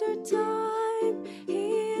after time,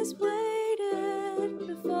 he has waited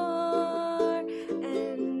before,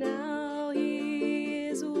 and now he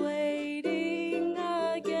is waiting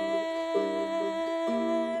again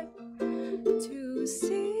to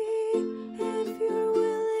see if you're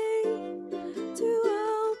willing to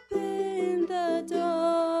open the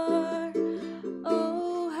door.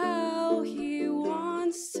 Oh, how he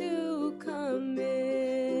wants to come in.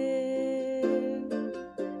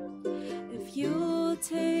 If you'll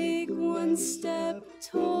take one step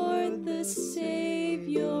toward the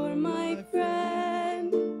Savior, my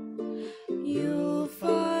friend, you'll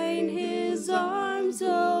find his arms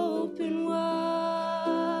open wide.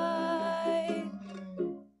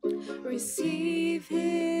 Receive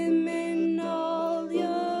him and all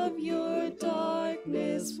of your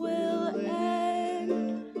darkness will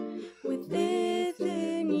end.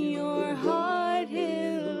 Within your heart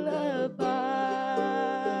he'll abide.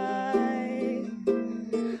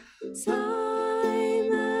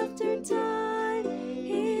 Time after time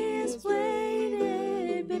he has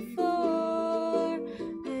waited before,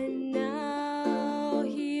 and now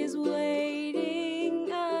he is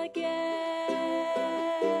waiting again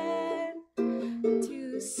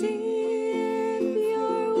to see if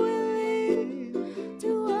you're willing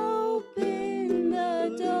to open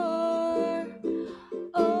the door.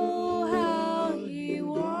 Oh, how he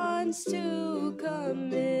wants to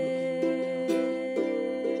come in.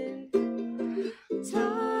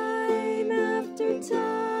 Time after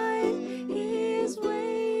time he's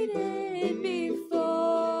waited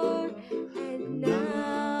before, and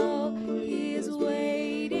now he's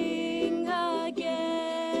waiting again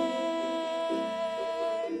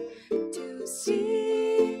to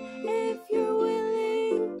see if you're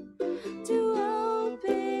willing to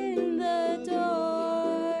open the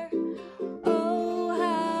door. Oh,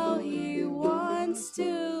 how he wants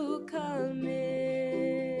to come in.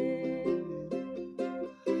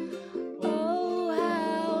 Oh,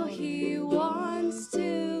 how he wants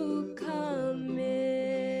to come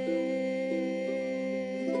in.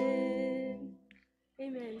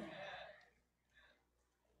 Amen.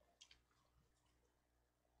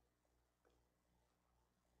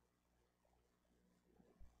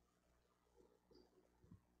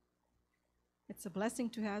 It's a blessing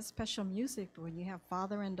to have special music when you have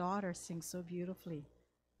father and daughter sing so beautifully.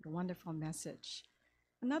 What a wonderful message.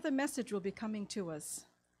 Another message will be coming to us,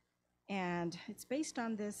 and it's based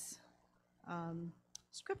on this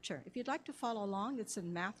scripture. If you'd like to follow along, it's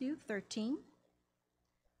in Matthew 13.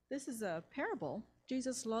 This is a parable.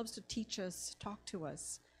 Jesus loves to teach us, talk to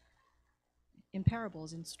us in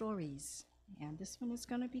parables, in stories, and this one is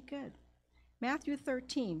going to be good. Matthew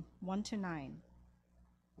 13, 1-9.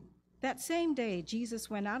 That same day, Jesus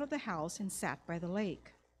went out of the house and sat by the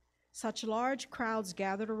lake. Such large crowds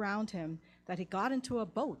gathered around him that he got into a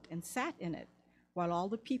boat and sat in it, while all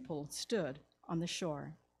the people stood on the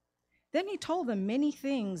shore. Then he told them many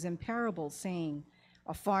things in parables, saying,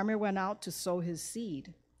 a farmer went out to sow his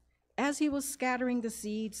seed. As he was scattering the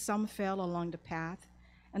seed, some fell along the path,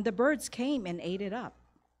 and the birds came and ate it up.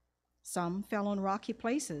 Some fell on rocky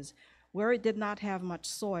places, where it did not have much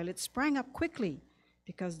soil. It sprang up quickly,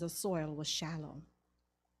 because the soil was shallow.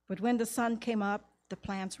 But when the sun came up, the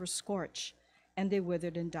plants were scorched, and they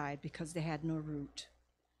withered and died because they had no root.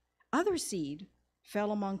 Other seed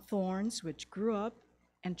fell among thorns, which grew up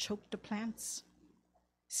and choked the plants.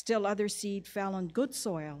 Still other seed fell on good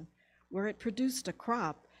soil, where it produced a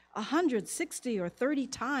crop 160 or 30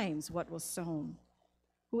 times what was sown.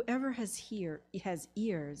 Whoever has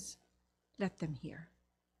ears, let them hear.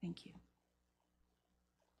 Thank you.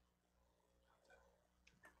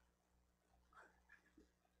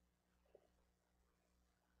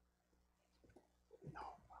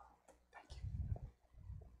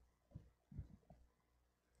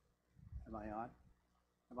 Am I on?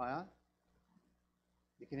 Am I on?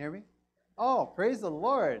 You can hear me? Oh, praise the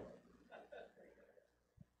Lord.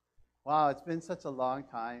 Wow, it's been such a long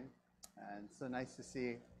time, and so nice to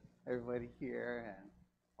see everybody here, and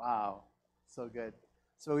wow, so good.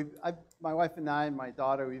 So my wife and I and my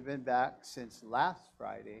daughter, we've been back since last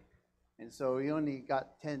Friday, and so we only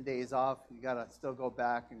got 10 days off. You got to still go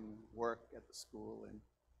back and work at the school and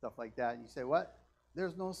stuff like that. And you say, what?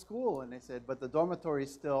 There's no school. And they said, but the dormitory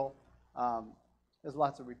is still, there's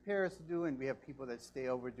lots of repairs to do, and we have people that stay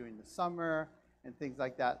over during the summer and things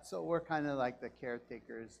like that. So we're kind of like the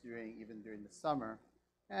caretakers even during the summer.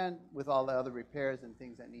 And with all the other repairs and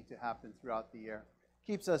things that need to happen throughout the year,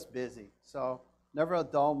 keeps us busy. So Never a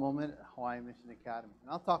dull moment at Hawaiian Mission Academy.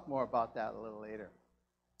 And I'll talk more about that a little later.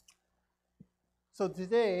 So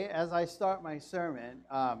today, as I start my sermon,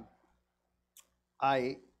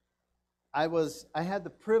 I had the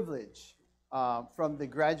privilege from the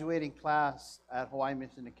graduating class at Hawaiian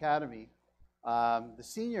Mission Academy, the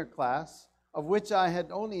senior class, of which I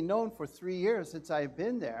had only known for 3 years since I've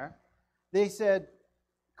been there. They said,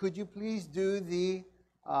 could you please do the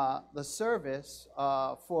service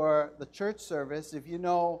for the church service? If you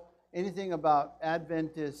know anything about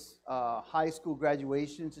Adventist high school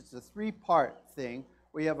graduations, it's a 3-part thing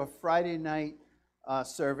where you have a Friday night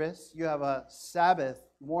service, you have a Sabbath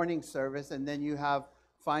morning service, and then you have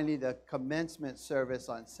finally the commencement service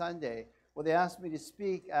on Sunday. Well, they asked me to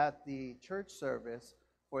speak at the church service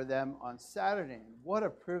for them on Saturday. What a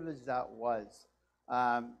privilege that was.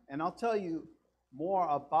 And I'll tell you more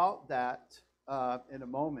about that in a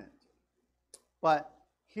moment. But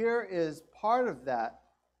here is part of that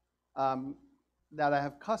that I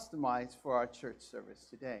have customized for our church service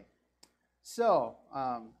today. So,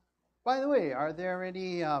 by the way, are there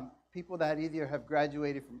any people that either have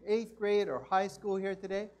graduated from 8th grade or high school here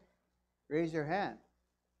today? Raise your hand.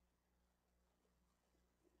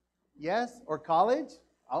 Yes? Or college?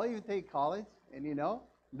 I'll even take college. And you know,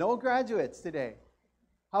 no graduates today.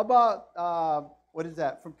 How about, what is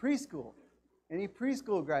that, from preschool? Any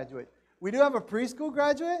preschool graduate? We do have a preschool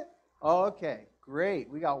graduate? Oh, okay, great.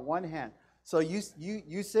 We got one hand. So you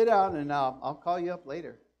sit down, and I'll call you up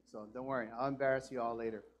later. So don't worry, I'll embarrass you all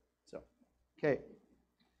later. So, okay.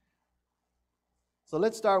 So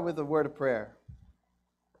let's start with a word of prayer.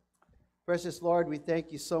 Precious Lord, we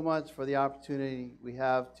thank you so much for the opportunity we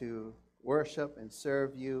have to worship and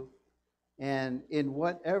serve you. And in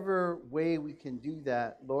whatever way we can do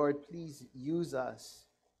that, Lord, please use us.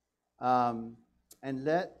 And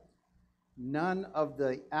let none of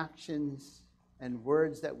the actions and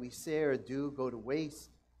words that we say or do go to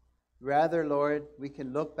waste. Rather, Lord, we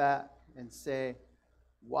can look back and say,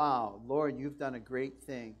 wow, Lord, you've done a great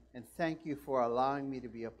thing. And thank you for allowing me to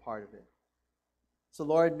be a part of it. So,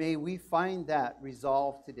 Lord, may we find that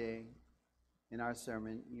resolve today in our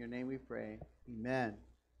sermon. In your name we pray. Amen.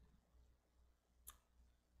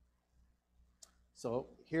 So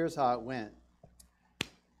here's how it went.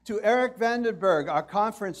 To Eric Vandenberg, our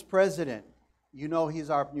conference president, you know he's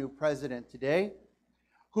our new president today,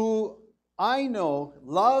 who I know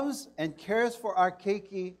loves and cares for our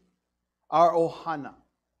keiki, our ohana.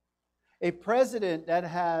 A president that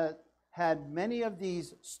had many of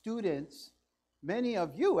these students, many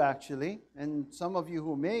of you actually, and some of you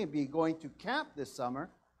who may be going to camp this summer,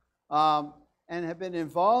 and have been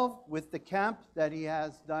involved with the camp that he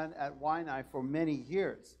has done at Waianae for many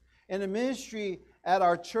years. In a ministry at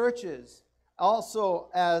our churches, also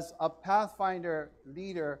as a Pathfinder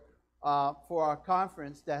leader for our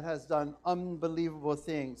conference that has done unbelievable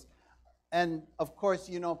things. And of course,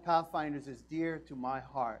 you know, Pathfinders is dear to my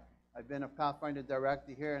heart. I've been a Pathfinder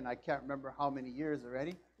director here, and I can't remember how many years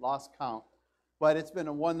already, lost count. But it's been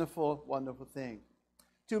a wonderful, wonderful thing.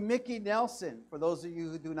 To Mickey Nelson, for those of you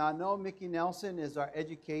who do not know, Mickey Nelson is our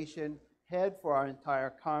education head for our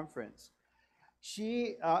entire conference.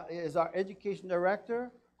 She is our education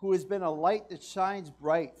director who has been a light that shines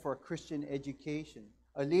bright for Christian education,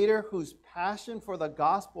 a leader whose passion for the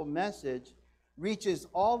gospel message reaches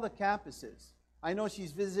all the campuses. I know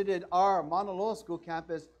she's visited our Mauna Loa School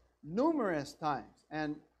campus numerous times,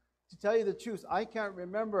 and to tell you the truth, I can't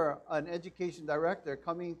remember an education director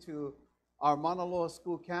coming to our Mauna Loa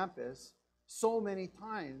School campus so many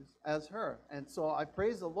times as her. And so I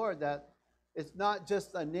praise the Lord that it's not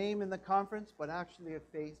just a name in the conference, but actually a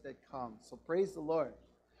face that comes. So praise the Lord.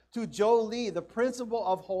 To Joe Lee, the principal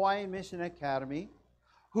of Hawaiian Mission Academy,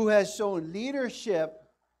 who has shown leadership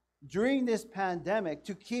during this pandemic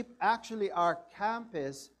to keep actually our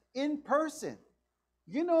campus in person.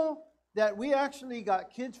 You know that we actually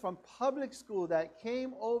got kids from public school that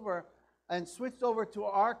came over and switched over to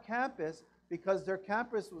our campus because their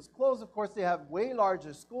campus was closed. Of course, they have way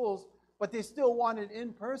larger schools, but they still wanted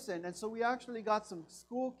in person. And so we actually got some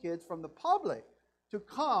school kids from the public to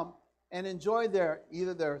come and enjoy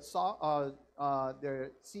either their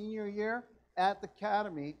senior year at the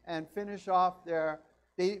academy and finish off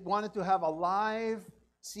they wanted to have a live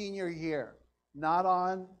senior year, not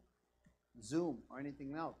on Zoom or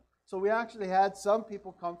anything else. So we actually had some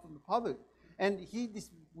people come from the public. And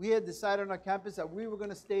we had decided on our campus that we were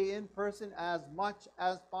going to stay in person as much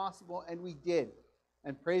as possible, and we did.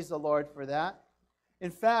 And praise the Lord for that.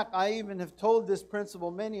 In fact, I even have told this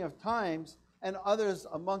principal many of times, and others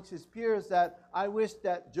amongst his peers, that I wish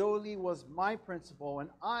that Jolie was my principal when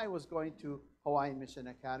I was going to Hawaiian Mission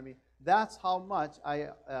Academy, That's how much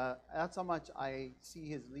I see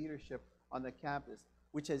his leadership on the campus,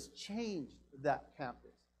 which has changed that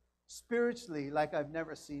campus spiritually like I've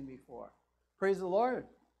never seen before. Praise the Lord.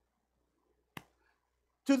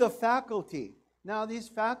 To the faculty. Now, these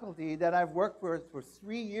faculty that I've worked with for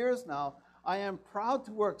 3 years now, I am proud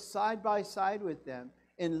to work side by side with them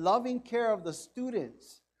in loving care of the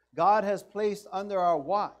students God has placed under our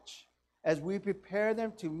watch as we prepare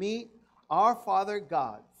them to meet our Father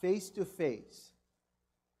God face to face.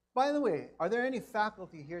 By the way, are there any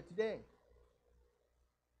faculty here today?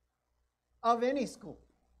 Of any school?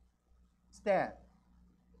 Stand.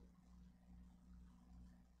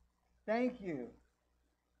 Thank you.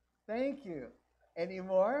 Thank you. Any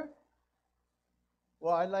more?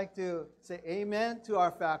 Well, I'd like to say amen to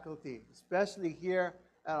our faculty, especially here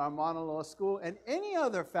at our Mauna Loa School and any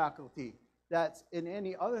other faculty that's in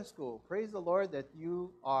any other school. Praise the Lord that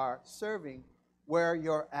you are serving where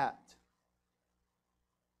you're at.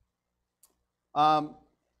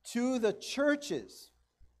 To the churches,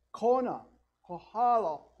 Kona,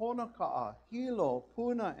 Kohala, Honoka'a, Hilo,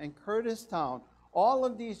 Puna, and Curtistown, all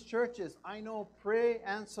of these churches, I know, pray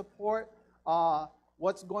and support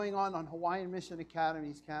what's going on Hawaiian Mission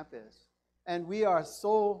Academy's campus. And we are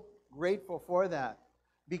so grateful for that.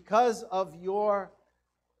 Because of your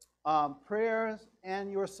prayers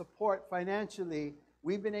and your support financially,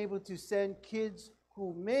 we've been able to send kids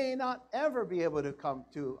who may not ever be able to come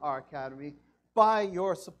to our academy by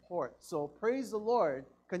your support. So praise the Lord.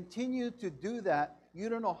 Continue to do that. You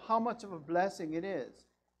don't know how much of a blessing it is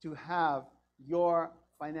to have your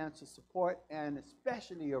financial support and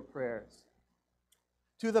especially your prayers.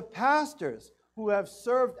 To the pastors who have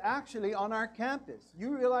served actually on our campus.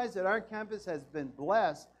 You realize that our campus has been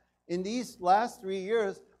blessed in these last 3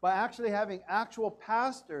 years by actually having actual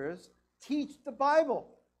pastors teach the Bible.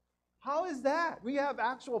 How is that? We have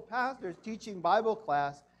actual pastors teaching Bible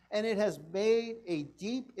class, and it has made a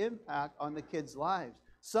deep impact on the kids' lives.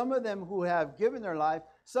 Some of them who have given their life,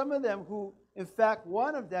 some of them who, in fact,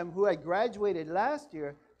 one of them who had graduated last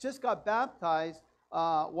year just got baptized.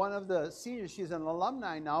 One of the seniors, she's an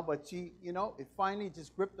alumni now, but she, it finally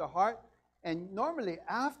just gripped her heart. And normally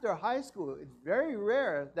after high school, it's very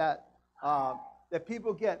rare that that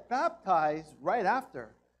people get baptized right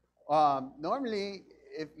after. Normally,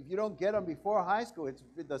 if you don't get them before high school,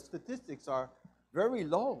 the statistics are very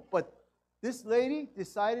low. But this lady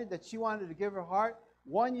decided that she wanted to give her heart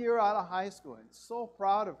 1 year out of high school. And so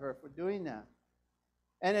proud of her for doing that.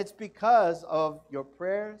 And it's because of your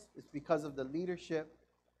prayers. It's because of the leadership.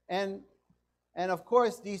 And of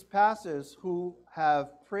course, these pastors who have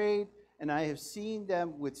prayed, and I have seen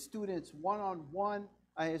them with students one-on-one.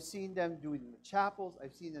 I have seen them doing the chapels.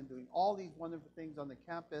 I've seen them doing all these wonderful things on the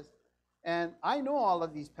campus. And I know all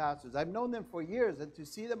of these pastors. I've known them for years. And to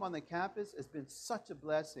see them on the campus has been such a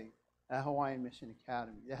blessing at Hawaiian Mission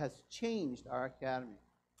Academy. It has changed our academy.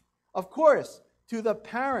 Of course, to the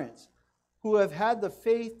parents who have had the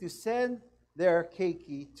faith to send their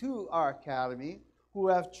keiki to our academy, who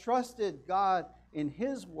have trusted God in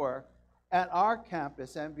His work at our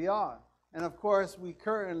campus and beyond. And of course, we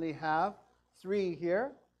currently have 3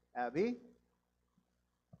 here: Abby,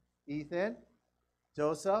 Ethan,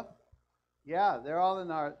 Joseph. Yeah, they're all in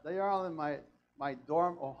my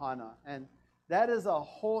dorm ohana. And that is a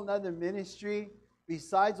whole nother ministry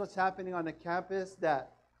besides what's happening on the campus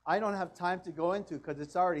that I don't have time to go into because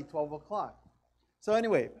it's already 12 o'clock. So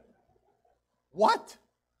anyway, what?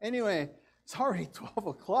 Anyway, it's already 12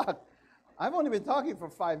 o'clock. I've only been talking for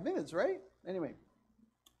 5 minutes, right? Anyway,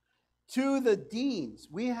 to the deans.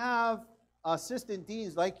 We have assistant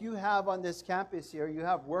deans like you have on this campus here. You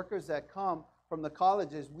have workers that come from the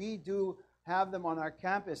colleges. We do have them on our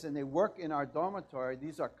campus, and they work in our dormitory.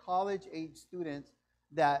 These are college-age students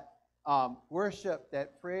that worship,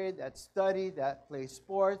 that pray, that study, that play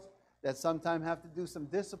sports, that sometimes have to do some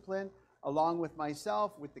discipline along with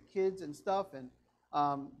myself, with the kids and stuff. And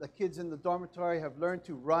the kids in the dormitory have learned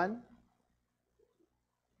to run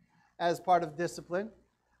as part of discipline.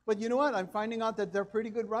 But you know what? I'm finding out that they're pretty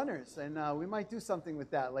good runners, and we might do something with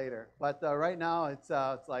that later. But right now, it's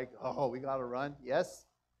like, oh, we got to run. Yes,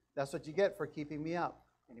 that's what you get for keeping me up.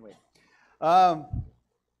 Anyway,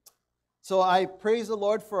 so I praise the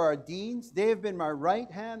Lord for our deans. They have been my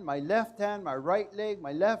right hand, my right leg,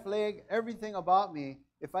 my left leg, everything about me.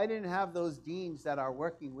 If I didn't have those deans that are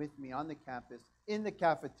working with me on the campus, in the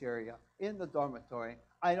cafeteria, in the dormitory,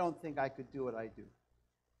 I don't think I could do what I do.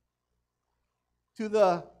 To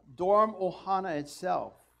the dorm ohana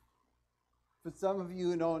itself, for some of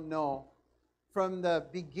you who don't know, from the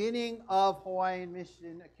beginning of Hawaiian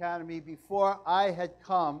Mission Academy, before I had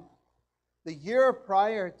come, The year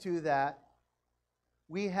prior to that,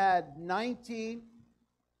 we had 19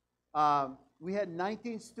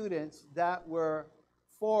 students that were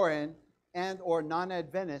foreign and or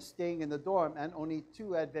non-Adventist staying in the dorm, and only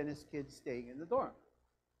 2 Adventist kids staying in the dorm.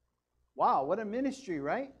 Wow, what a ministry,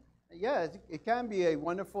 right? Yeah, it can be a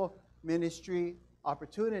wonderful ministry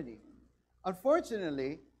opportunity.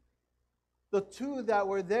 Unfortunately, the 2 that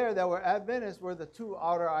were there that were Adventists were the 2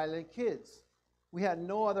 outer island kids. We had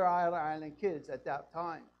no other outer island kids at that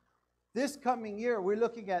time. This coming year, we're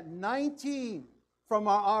looking at 19 from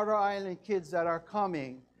our outer island kids that are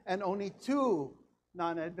coming, and only 2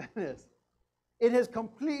 non-Adventists. It has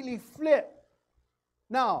completely flipped.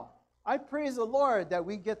 Now, I praise the Lord that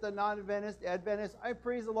we get the non-Adventists, the Adventists. I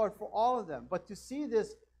praise the Lord for all of them. But to see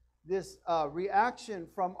this reaction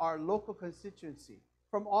from our local constituency,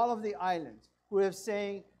 from all of the islands, who are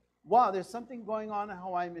saying, wow, there's something going on in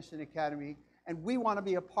Hawaiian Mission Academy, and we want to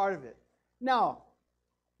be a part of it. Now,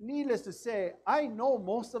 needless to say, I know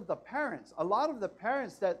most of the parents. A lot of the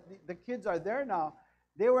parents that the kids are there now,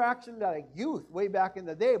 they were actually like youth way back in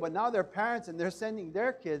the day, but now they're parents and they're sending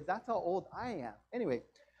their kids. That's how old I am. Anyway,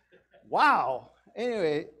 wow.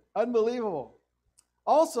 Anyway, unbelievable.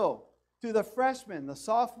 Also, to the freshmen, the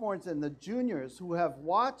sophomores, and the juniors who have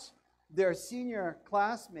watched their senior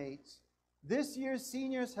classmates, this year's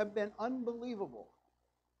seniors have been unbelievable.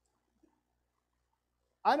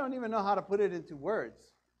 I don't even know how to put it into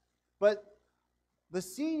words, but the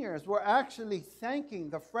seniors were actually thanking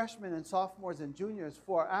the freshmen and sophomores and juniors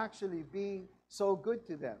for actually being so good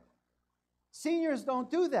to them. Seniors don't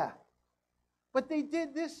do that, but they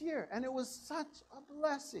did this year, and it was such a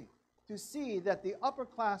blessing to see that the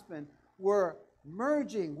upperclassmen were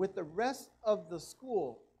merging with the rest of the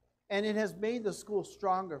school, and it has made the school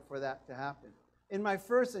stronger for that to happen. In my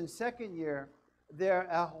first and second year there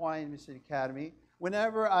at Hawaiian Mission Academy,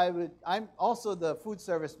 whenever I'm also the food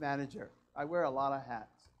service manager. I wear a lot of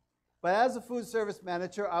hats. But as a food service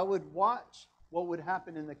manager, I would watch what would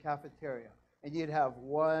happen in the cafeteria. And you'd have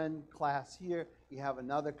one class here, you have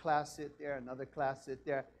another class sit there, another class sit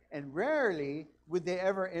there, and rarely would they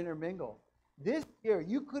ever intermingle. This year,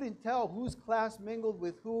 you couldn't tell whose class mingled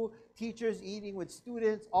with who, teachers eating with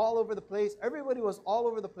students all over the place. Everybody was all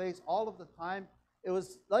over the place all of the time. It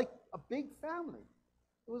was like a big family.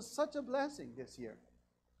 It was such a blessing this year,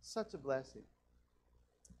 such a blessing.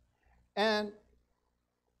 And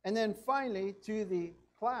then finally, to the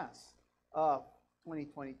class of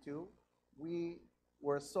 2022, we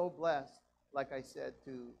were so blessed, like I said,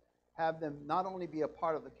 to have them not only be a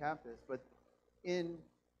part of the campus, but in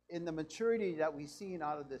the maturity that we've seen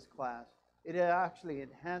out of this class, it had actually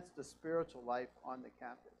enhanced the spiritual life on the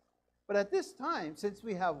campus. But at this time, since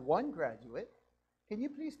we have one graduate, can you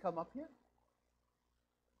please come up here?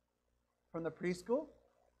 From the preschool?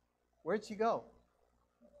 Where'd she go?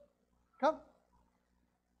 Come.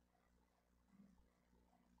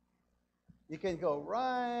 You can go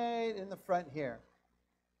right in the front here.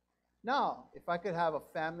 Now, if I could have a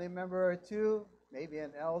family member or two, maybe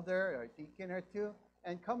an elder or a deacon or two,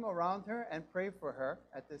 and come around her and pray for her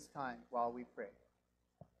at this time while we pray.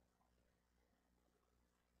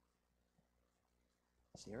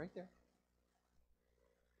 See her right there?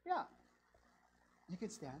 Yeah. You can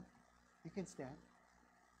stand. You can stand.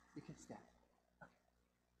 You can stand. Okay.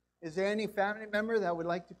 Is there any family member that would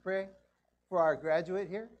like to pray for our graduate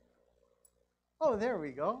here? Oh, there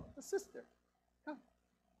we go. A sister. Come.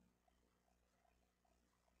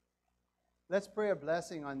 Let's pray a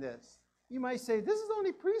blessing on this. You might say, this is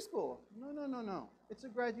only preschool. No, no, no, no. It's a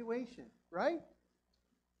graduation, right?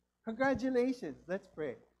 Congratulations. Let's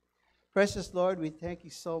pray. Precious Lord, we thank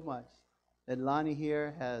you so much that Lonnie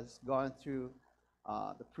here has gone through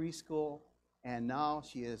the preschool, and now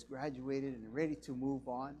she has graduated and ready to move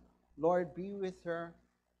on. Lord, be with her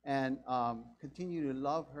and continue to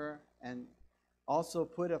love her, and also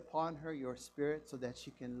put upon her your spirit so that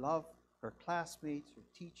she can love her classmates, her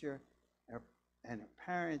teacher, and her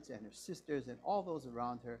parents and her sisters and all those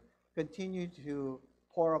around her. Continue to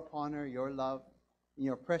pour upon her your love. In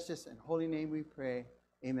your precious and holy name we pray.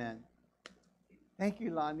 Amen. Thank you,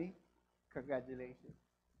 Lonnie. Congratulations.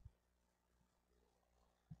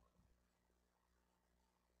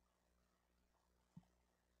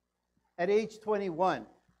 At age 21,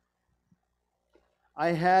 I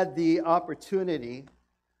had the opportunity,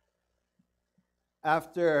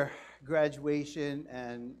 after graduation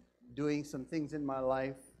and doing some things in my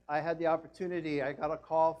life, I had the opportunity, I got a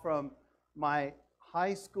call from my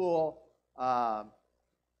high school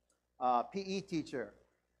PE teacher,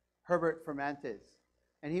 Herbert Fermantes,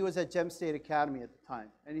 and he was at Gem State Academy at the time.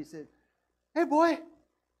 And he said, hey boy,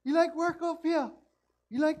 you like work up here?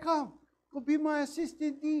 You like come? go be my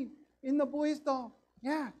assistant dean in the boys' dorm.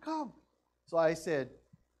 Yeah, come. So I said,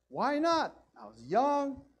 why not? I was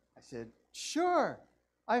young. I said, sure.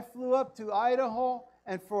 I flew up to Idaho,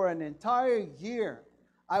 and for an entire year,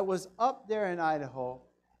 I was up there in Idaho,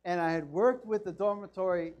 and I had worked with the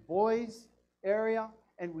dormitory boys area,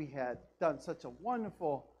 and we had done such a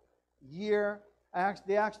wonderful year. I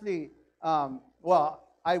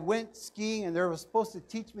went skiing, and they were supposed to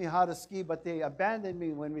teach me how to ski, but they abandoned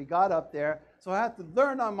me when we got up there. So I had to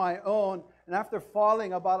learn on my own, and after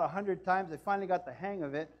falling about 100 times, I finally got the hang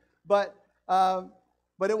of it. But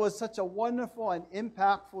it was such a wonderful and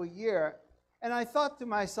impactful year. And I thought to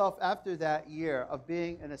myself after that year of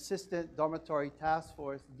being an assistant dormitory task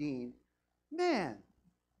force dean, man,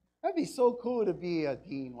 that'd be so cool to be a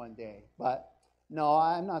dean one day. But no,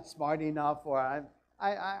 I'm not smart enough, or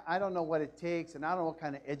I don't know what it takes, and I don't know what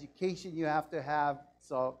kind of education you have to have.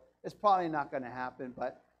 So it's probably not going to happen,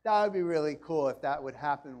 but that would be really cool if that would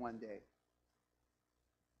happen one day.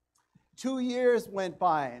 2 years went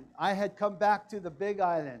by, and I had come back to the Big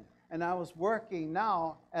Island, and I was working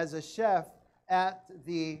now as a chef at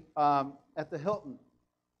the Hilton.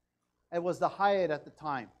 It was the Hyatt at the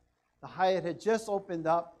time. The Hyatt had just opened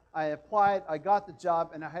up. I applied, I got the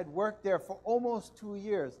job, and I had worked there for almost 2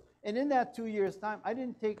 years. And in that 2 years' time, I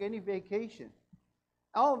didn't take any vacation.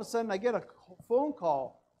 All of a sudden, I get a phone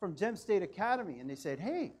call from Gem State Academy, and they said,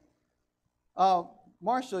 hey,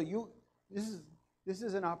 Marshall, this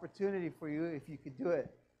is an opportunity for you if you could do it.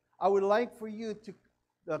 I would like for you to,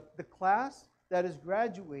 the class that is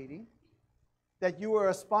graduating, that you were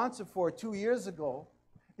a sponsor for 2 years ago,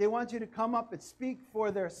 they want you to come up and speak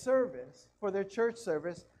for their service, for their church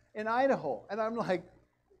service in Idaho. And I'm like,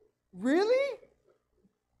 really?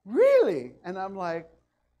 Really? And I'm like,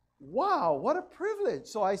 wow, what a privilege.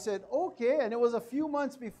 So I said, okay. And it was a few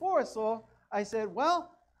months before, so I said,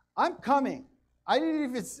 well, I'm coming. I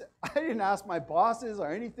didn't ask my bosses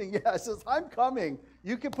or anything yet. I said, I'm coming.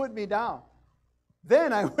 You can put me down.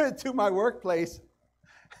 Then I went to my workplace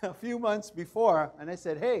a few months before, and I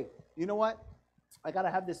said, hey, you know what? I got to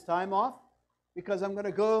have this time off because I'm going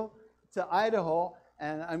to go to Idaho,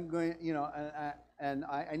 and I'm going, and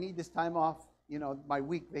I need this time off, my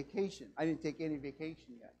week vacation. I didn't take any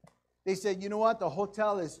vacation yet. They said, you know what? The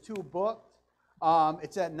hotel is too booked.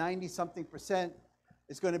 It's at 90-something%.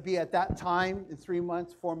 It's going to be at that time in 3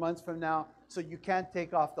 months, 4 months from now, so you can't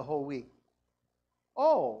take off the whole week.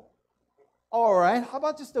 Oh, all right. How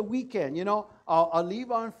about just a weekend? I'll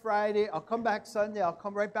leave on Friday. I'll come back Sunday. I'll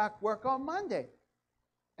come right back work on Monday.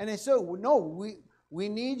 And they said, well, no, we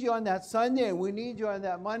need you on that Sunday, and we need you on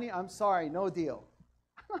that Monday. I'm sorry, no deal.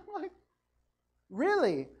 I'm like,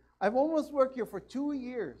 really? I've almost worked here for 2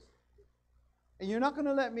 years, and you're not going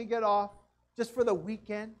to let me get off just for the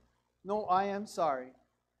weekend? No, I am sorry.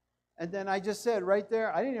 And then I just said right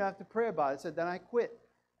there, I didn't even have to pray about it. I said, then I quit.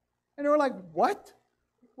 And they were like, what?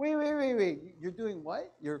 Wait. You're doing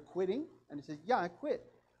what? You're quitting? And I said, yeah, I quit.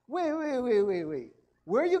 Wait.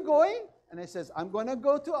 Where are you going? And I says, I'm going to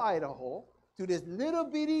go to Idaho, to this little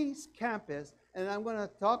bitty campus, and I'm going to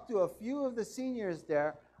talk to a few of the seniors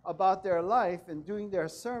there about their life and doing their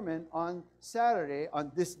sermon on Saturday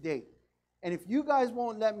on this date. And if you guys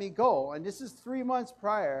won't let me go, and this is 3 months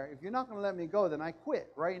prior, if you're not going to let me go, then I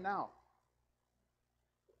quit right now.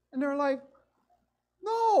 And they're like,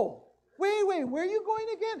 no, wait, where are you going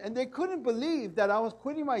again? And they couldn't believe that I was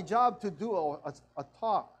quitting my job to do a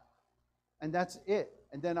talk. And that's it.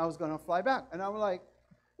 And then I was going to fly back. And I'm like,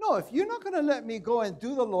 no, if you're not going to let me go and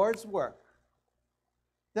do the Lord's work,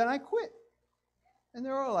 then I quit. And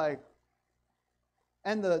they're all like,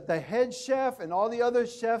 and the head chef and all the other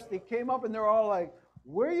chefs, they came up and they're all like,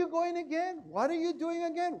 where are you going again? What are you doing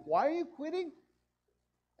again? Why are you quitting?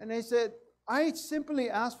 And they said, I simply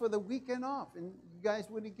asked for the weekend off, and you guys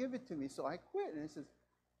wouldn't give it to me, so I quit.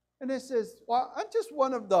 And it says, well, I'm just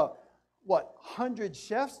one of the, 100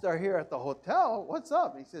 chefs that are here at the hotel. What's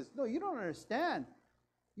up? And he says, no, you don't understand.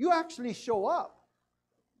 You actually show up.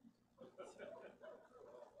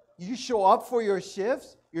 You show up for your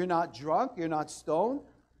shifts. You're not drunk. You're not stoned.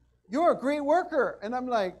 You're a great worker. And I'm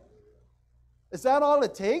like, is that all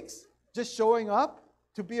it takes? Just showing up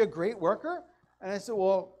to be a great worker? And I said,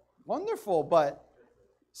 well, wonderful, but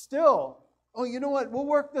still, oh, you know what? We'll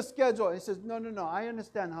work the schedule. And he says, no, I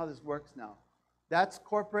understand how this works now. That's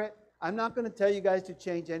corporate. I'm not going to tell you guys to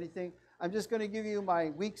change anything. I'm just going to give you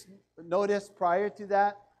my week's notice prior to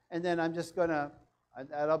that, and then I'm just going to,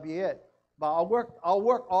 that'll be it. But I'll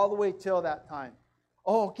work all the way till that time.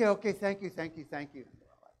 Oh, okay, thank you.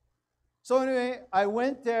 So anyway, I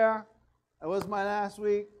went there. It was my last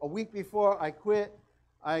week. A week before, I quit.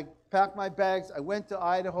 I packed my bags. I went to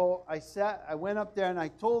Idaho. I went up there and I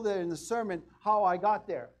told it in the sermon how I got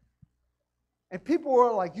there. And people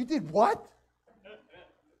were like, "You did what?"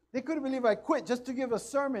 They couldn't believe I quit just to give a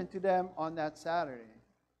sermon to them on that Saturday.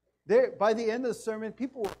 By the end of the sermon,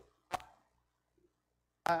 people were,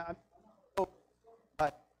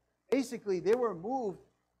 but basically they were moved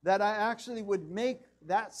that I actually would make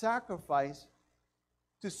that sacrifice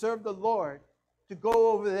to serve the Lord, to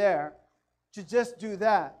go over there, to just do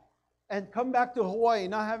that, and come back to Hawaii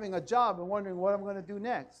not having a job and wondering what I'm going to do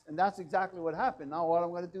next. And that's exactly what happened. Now what I'm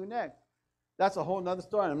going to do next. That's a whole other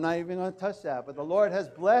story. I'm not even going to touch that. But the Lord has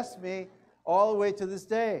blessed me all the way to this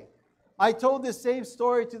day. I told this same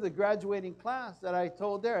story to the graduating class that I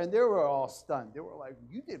told there, and they were all stunned. They were like,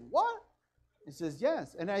 "You did what?" He says,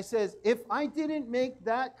 "Yes." And I says, if I didn't make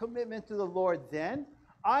that commitment to the Lord then,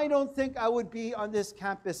 I don't think I would be on this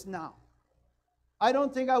campus now. I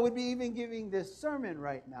don't think I would be even giving this sermon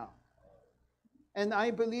right now. And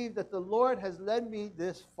I believe that the Lord has led me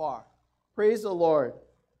this far. Praise the Lord.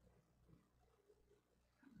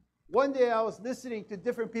 One day I was listening to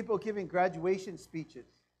different people giving graduation speeches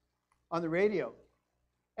on the radio.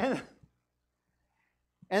 And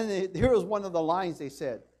here was one of the lines they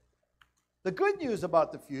said. The good news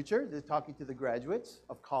about the future, they're talking to the graduates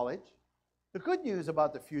of college, the good news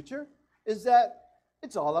about the future is that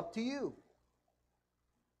it's all up to you.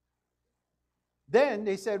 Then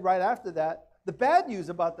they said right after that, the bad news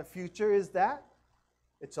about the future is that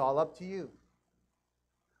it's all up to you.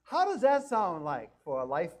 How does that sound like for a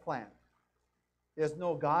life plan? There's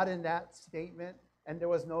no God in that statement, and there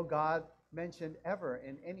was no God mentioned ever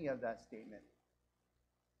in any of that statement.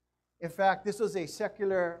 In fact, this was a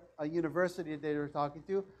secular university they were talking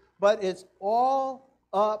to, but it's all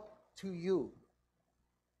up to you.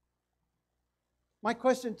 My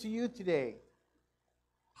question to you today,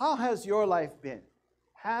 how has your life been?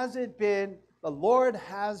 Has it been the Lord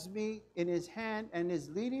has me in His hand and is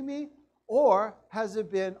leading me, or has it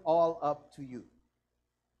been all up to you?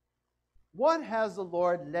 What has the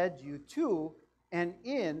Lord led you to and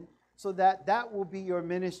in so that that will be your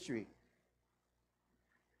ministry?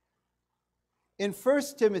 In 1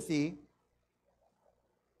 Timothy,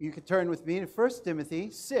 you can turn with me in 1 Timothy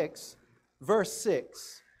 6, verse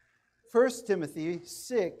 6. 1 Timothy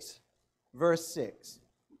 6, verse 6.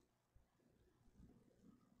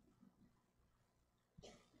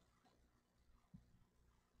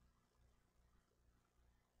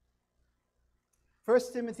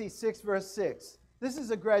 First Timothy 6, verse 6. This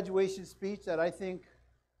is a graduation speech that I think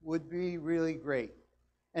would be really great.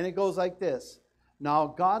 And it goes like this. Now,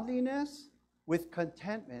 godliness with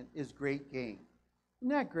contentment is great gain.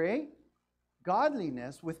 Isn't that great?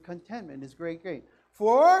 Godliness with contentment is great gain.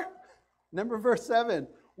 For, number verse 7,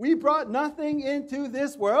 we brought nothing into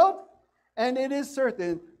this world, and it is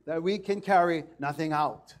certain that we can carry nothing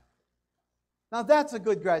out. Now, that's a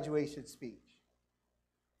good graduation speech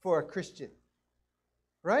for a Christian.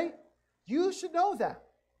 Right? You should know that.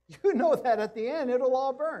 You know that at the end it'll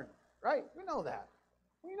all burn. Right? We know that.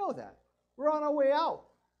 We know that. We're on our way out.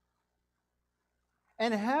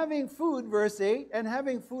 And having food, verse 8, and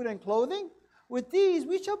having food and clothing, with these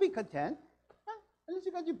we shall be content. At least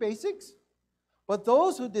you got your basics. But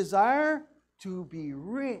those who desire to be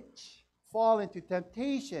rich fall into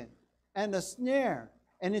temptation and a snare,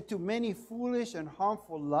 and into many foolish and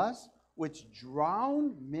harmful lusts, which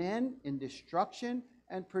drown men in destruction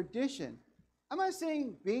and perdition. Am I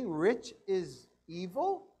saying being rich is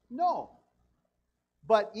evil? No.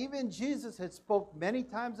 But even Jesus had spoke many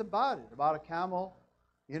times about it, about a camel,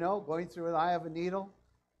 going through an eye of a needle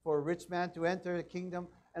for a rich man to enter the kingdom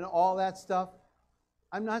and all that stuff.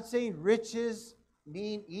 I'm not saying riches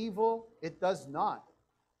mean evil. It does not.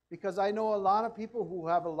 Because I know a lot of people who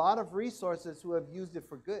have a lot of resources who have used it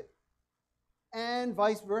for good. And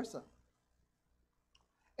vice versa.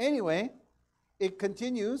 Anyway, it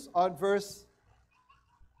continues on verse,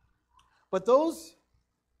 but those,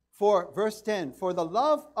 for verse 10, for the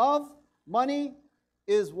love of money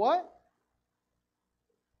is what?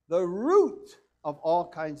 The root of all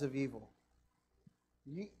kinds of evil.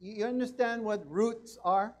 You understand what roots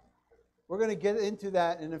are? We're going to get into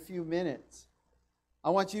that in a few minutes. I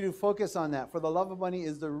want you to focus on that. For the love of money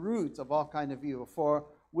is the root of all kinds of evil, for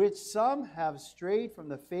which some have strayed from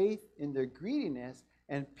the faith in their greediness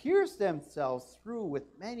and pierced themselves through with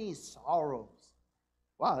many sorrows.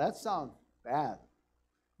 Wow, that sounds bad.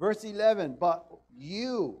 Verse 11, but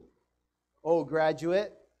you, O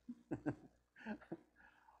graduate,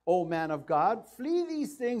 O man of God, flee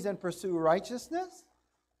these things and pursue righteousness,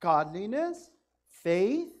 godliness,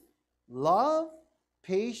 faith, love,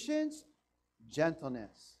 patience,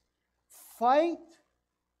 gentleness. Fight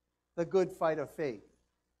the good fight of faith.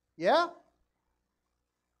 Yeah?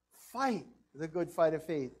 Fight the good fight of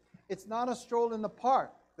faith. It's not a stroll in the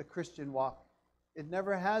park, the Christian walk. It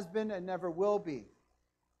never has been and never will be.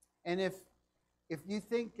 And if you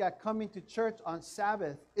think that coming to church on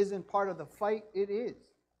Sabbath isn't part of the fight, it is.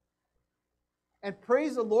 And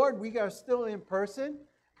praise the Lord, we are still in person.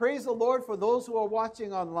 Praise the Lord for those who are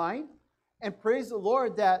watching online. And praise the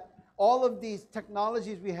Lord that all of these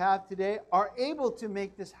technologies we have today are able to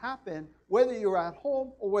make this happen, whether you're at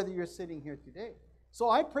home or whether you're sitting here today. So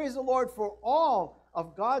I praise the Lord for all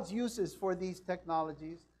of God's uses for these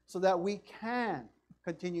technologies so that we can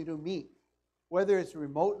continue to meet, whether it's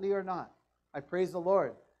remotely or not. I praise the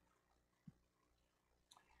Lord.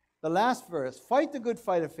 The last verse, fight the good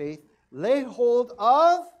fight of faith, lay hold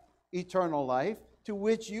of eternal life, to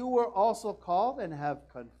which you were also called and have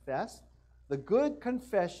confessed the good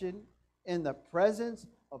confession in the presence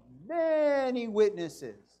of many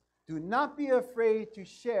witnesses. Do not be afraid to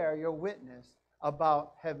share your witness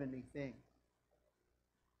about heavenly things.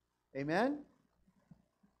 Amen?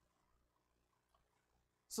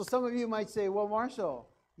 So some of you might say, well, Marshall,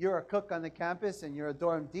 you're a cook on the campus and you're a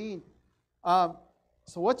dorm dean. So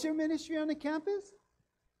what's your ministry on the campus?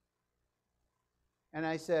 And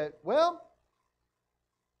I said, well,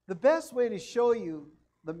 the best way to show you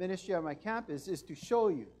the ministry on my campus is to show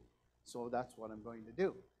you. So that's what I'm going to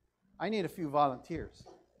do. I need a few volunteers.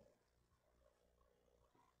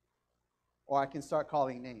 Or I can start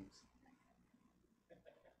calling names.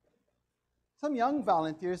 Some young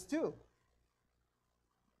volunteers too.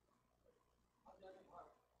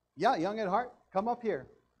 Yeah, young at heart. Come up here.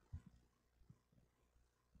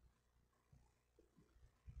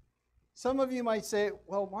 Some of you might say,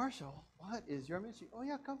 well, Marshall, what is your ministry? Oh,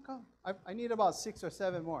 yeah, come. I need about 6 or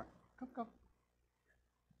 7 more. Come.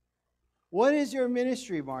 What is your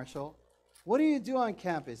ministry, Marshall? What do you do on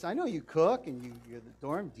campus? I know you cook and you're the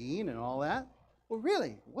dorm dean and all that. Well,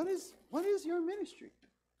 really, what is your ministry?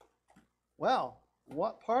 Well,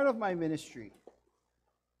 what part of my ministry,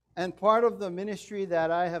 and part of the ministry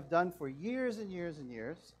that I have done for years and years and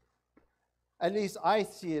years, at least I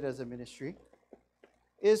see it as a ministry,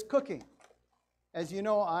 is cooking. As you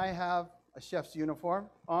know, I have a chef's uniform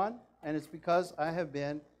on, and it's because I have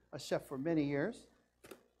been a chef for many years.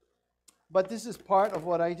 But this is part of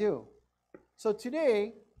what I do. So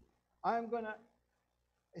today, I'm going to...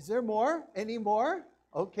 Is there more? Any more?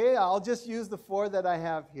 Okay, I'll just use the 4 that I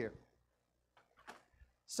have here.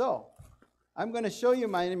 So, I'm going to show you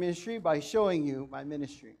my ministry by showing you my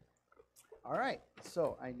ministry. All right,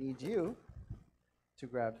 so I need you to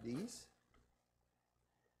grab these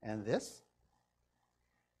and this.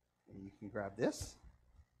 And you can grab this.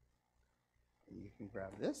 And you can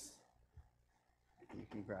grab this. And you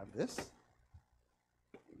can grab this.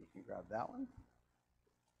 And you can grab that one.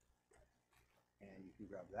 And you can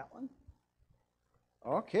grab that one.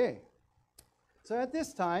 Okay. So at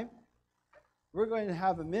this time, we're going to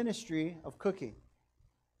have a ministry of cooking.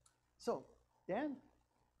 So, Dan,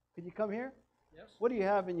 could you come here? Yes. What do you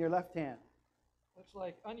have in your left hand? Looks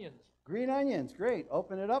like onions. Green onions. Great.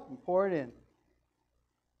 Open it up and pour it in.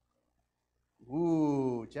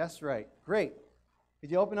 Ooh, just right. Great.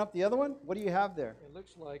 Could you open up the other one? What do you have there? It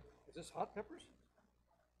looks like, is this hot peppers?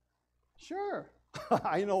 Sure.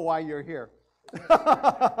 I know why you're here.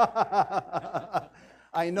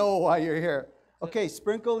 I know why you're here. Okay,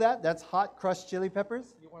 sprinkle that. That's hot crushed chili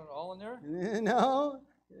peppers. You want it all in there? No,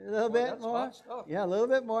 a little bit that's more. hot stuff. Yeah, a little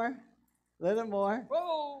bit more. A little more.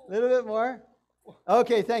 Whoa! A little bit more.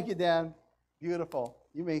 Okay, thank you, Dan. Beautiful.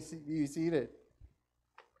 You may see, you see it.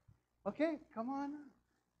 Okay, come on.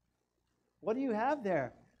 What do you have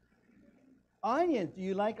there? Onions. Do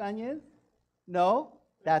you like onions? No?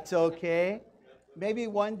 That's okay. Maybe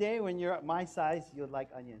one day when you're at my size, you'll like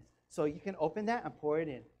onions. So you can open that and pour it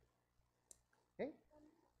in. Okay?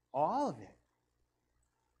 All of it.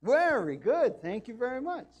 Very good. Thank you very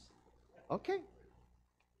much. Okay.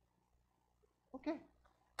 Okay.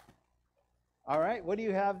 All right. What do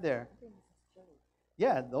you have there?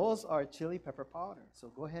 Yeah, those are chili pepper powder. So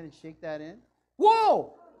go ahead and shake that in.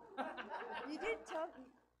 Whoa! You didn't tell me.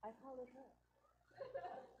 I followed her.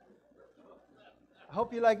 I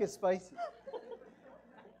hope you like it spicy.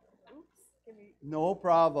 Oops. Can we... No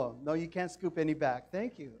problem. No, you can't scoop any back.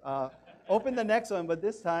 Thank you. Open the next one, but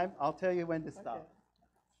this time I'll tell you when to stop.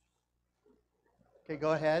 Okay,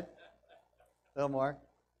 go ahead. A little more.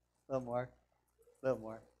 A little more. A little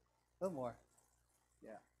more. A little more.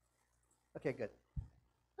 Yeah. Okay, good.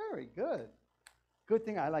 Very good. Good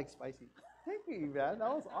thing I like spicy. Thank you, man. That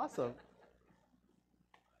was awesome.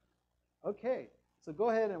 Okay, so go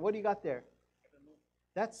ahead and what do you got there?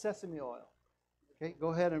 That's sesame oil. Okay, go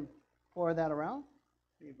ahead and Pour that around.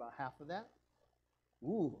 Maybe about half of that.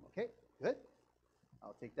 Ooh, okay, good.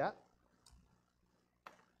 I'll take that.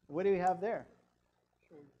 What do we have there?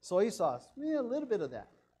 Soy sauce. Yeah, a little bit of that.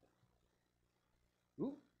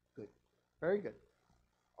 Ooh, good. Very good.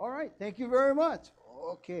 All right, thank you very much.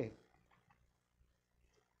 Okay.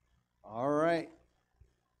 All right.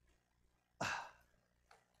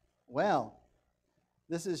 Well,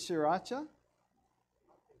 this is sriracha.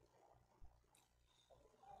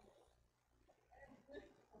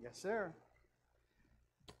 Yes, sir.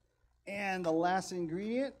 And the last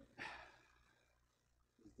ingredient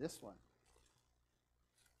is this one.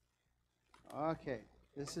 Okay,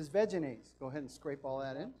 this is Vegenaise. Go ahead and scrape all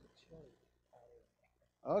that in.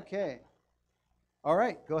 Okay. All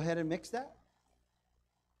right, go ahead and mix that.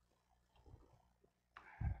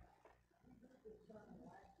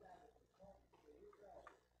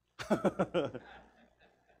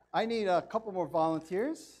 I need a couple more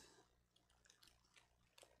volunteers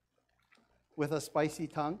with a spicy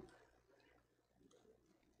tongue.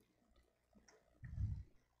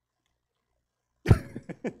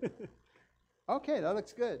 Okay, that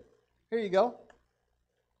looks good. Here you go.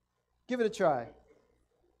 Give it a try.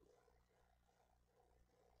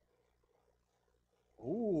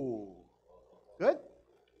 Ooh, good.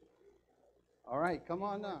 All right, come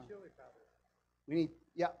on now. We need,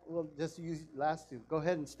 yeah, we'll just use last two. Go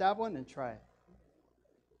ahead and stab one and try it.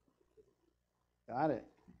 Got it.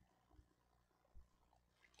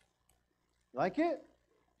 Like it?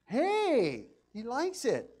 Hey, he likes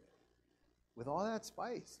it with all that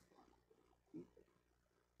spice.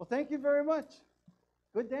 Well, thank you very much.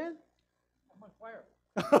 Good, Dan? I'm on fire.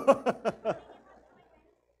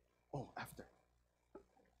 Oh, after.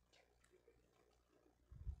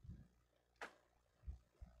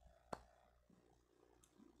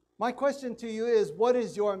 My question to you is, what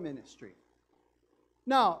is your ministry?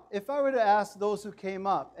 Now, if I were to ask those who came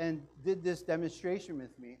up and did this demonstration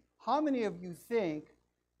with me, how many of you think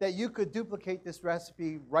that you could duplicate this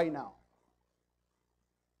recipe right now?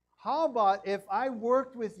 How about if I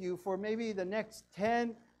worked with you for maybe the next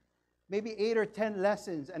 10, maybe 8 or 10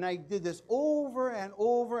 lessons, and I did this over and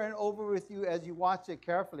over and over with you as you watched it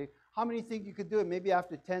carefully? How many think you could do it maybe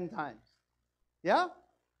after 10 times? Yeah?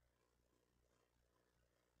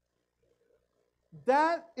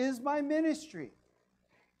 That is my ministry.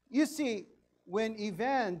 You see, when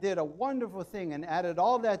Ivan did a wonderful thing and added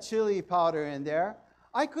all that chili powder in there,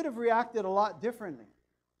 I could have reacted a lot differently.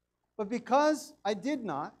 But because I did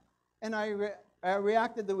not, and I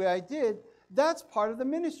reacted the way I did, that's part of the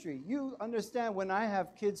ministry. You understand, when I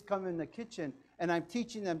have kids come in the kitchen and I'm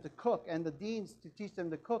teaching them to cook, and the deans to teach them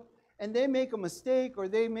to cook, and they make a mistake or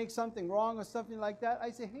they make something wrong or something like that, I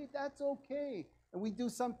say, hey, that's okay. And we do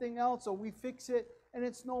something else or we fix it, and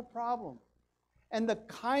it's no problem. And the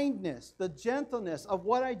kindness, the gentleness of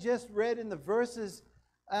what I just read in the verses,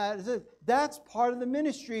 that's part of the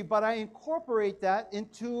ministry, but I incorporate that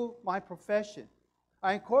into my profession.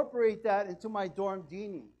 I incorporate that into my dorm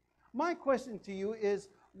deaning. My question to you is,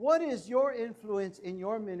 what is your influence in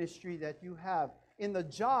your ministry that you have in the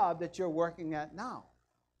job that you're working at now?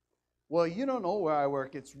 Well, you don't know where I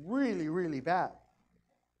work. It's really, really bad.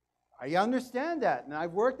 I understand that, and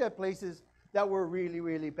I've worked at places that were really,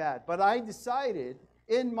 really bad. But I decided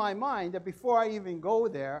in my mind that before I even go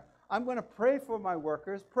there, I'm going to pray for my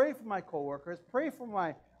workers, pray for my coworkers, pray for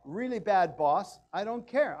my really bad boss. I don't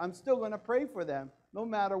care. I'm still going to pray for them no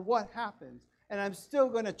matter what happens. And I'm still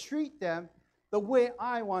going to treat them the way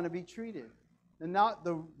I want to be treated and not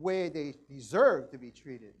the way they deserve to be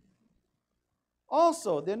treated.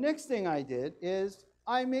 Also, the next thing I did is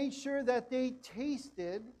I made sure that they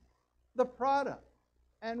tasted the product.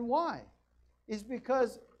 And why? Is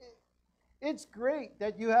because it's great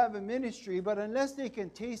that you have a ministry, but unless they can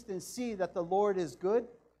taste and see that the Lord is good,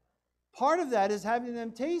 part of that is having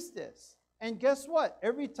them taste this. And guess what?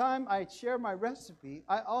 Every time I share my recipe,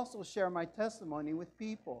 I also share my testimony with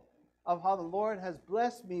people of how the Lord has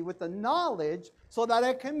blessed me with the knowledge so that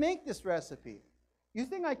I can make this recipe. You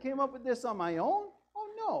think I came up with this on my own? Oh,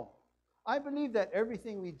 no. I believe that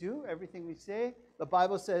everything we do, everything we say, the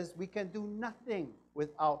Bible says we can do nothing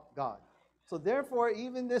without God. So therefore,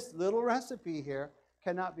 even this little recipe here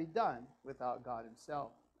cannot be done without God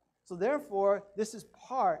himself. So therefore, this is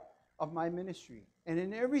part of my ministry. And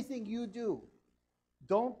in everything you do,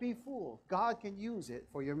 don't be fooled. God can use it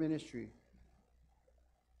for your ministry.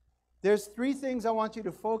 There's 3 things I want you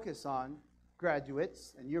to focus on,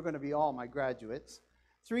 graduates, and you're going to be all my graduates.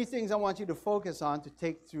 3 things I want you to focus on to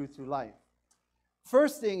take through life.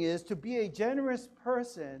 First thing is to be a generous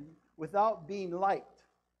person without being liked.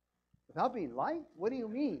 Without being liked? What do you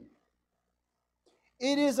mean?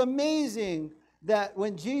 It is amazing that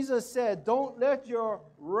when Jesus said, don't let your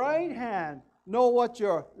right hand know what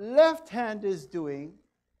your left hand is doing,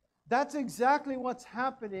 that's exactly what's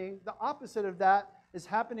happening. The opposite of that is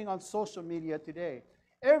happening on social media today.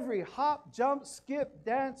 Every hop, jump, skip,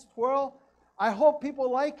 dance, twirl, I hope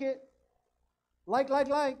people like it. Like.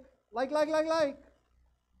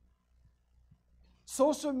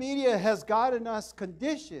 Social media has gotten us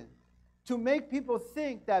conditioned to make people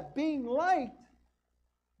think that being liked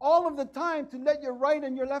all of the time, to let your right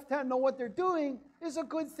and your left hand know what they're doing, is a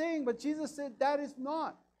good thing. But Jesus said that is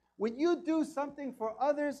not. When you do something for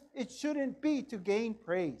others, it shouldn't be to gain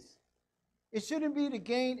praise. It shouldn't be to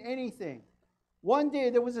gain anything. One day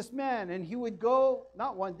there was this man, and he would go,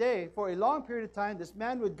 not one day, for a long period of time, this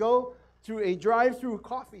man would go through a drive-through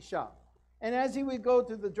coffee shop. And as he would go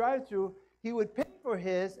to the drive-through, he would pay for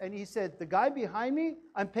his, and he said, the guy behind me,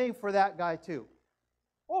 I'm paying for that guy too.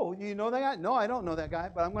 Oh, you know that guy? No, I don't know that guy,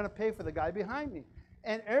 but I'm going to pay for the guy behind me.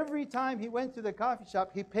 And every time he went to the coffee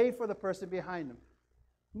shop, he paid for the person behind him.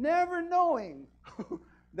 Never knowing,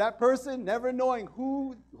 that person never knowing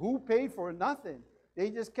who paid for nothing. They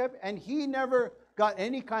just kept, and he never got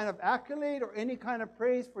any kind of accolade or any kind of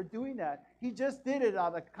praise for doing that. He just did it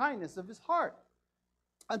out of the kindness of his heart.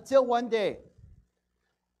 Until one day,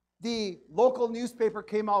 the local newspaper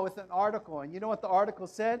came out with an article, and you know what the article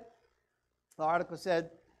said? The article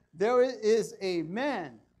said, there is a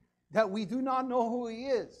man that we do not know who he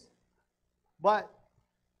is, but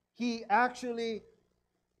he actually,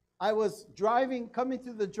 I was coming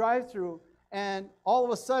to the drive-thru, and all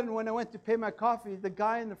of a sudden when I went to pay my coffee, the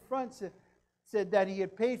guy in the front said that he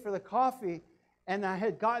had paid for the coffee, and I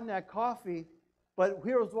had gotten that coffee, but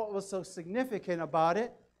here's what was so significant about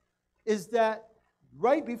it, is that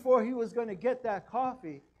right before he was going to get that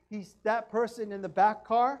coffee, that person in the back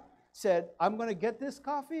car said, I'm going to get this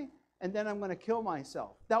coffee, and then I'm going to kill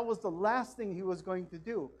myself. That was the last thing he was going to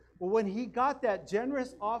do. But when he got that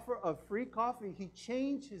generous offer of free coffee, he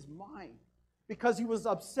changed his mind because he was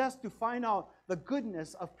obsessed to find out the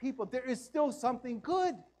goodness of people. There is still something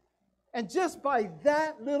good. And just by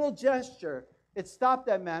that little gesture, it stopped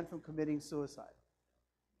that man from committing suicide.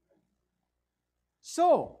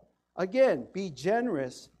 So, again, be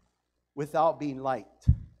generous without being liked.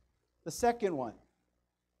 The second one,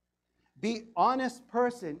 be honest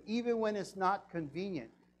person even when it's not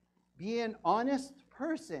convenient. Be an honest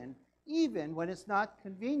person even when it's not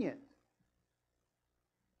convenient.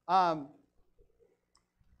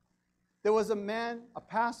 There was a man, a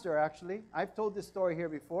pastor actually. I've told this story here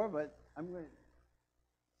before, but I'm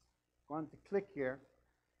going to click here.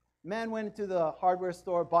 Man went into the hardware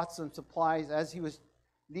store, bought some supplies. As he was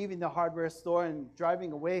leaving the hardware store and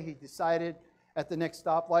driving away, he decided at the next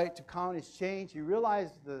stoplight to count his change. He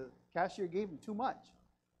realized the cashier gave him too much.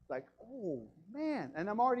 Like, oh man, and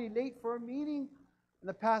I'm already late for a meeting. And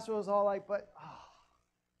the pastor was all like, but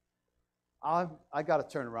I got to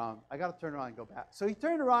turn around. I got to turn around and go back. So he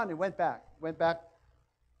turned around and went back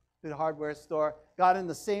to the hardware store, got in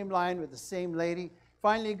the same line with the same lady.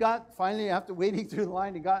 Finally, after waiting through the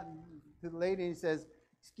line, he got to the lady and he says,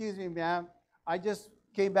 excuse me, ma'am, I just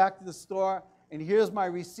came back to the store and here's my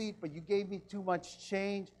receipt, but you gave me too much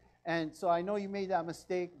change. And so I know you made that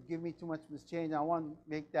mistake, give me too much change. I want to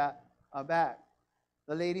make that back.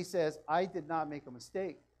 The lady says, I did not make a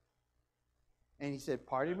mistake. And he said,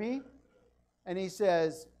 pardon me? And he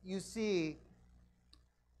says, you see,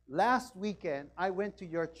 last weekend I went to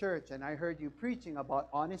your church and I heard you preaching about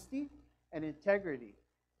honesty and integrity.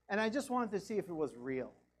 And I just wanted to see if it was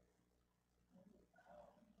real.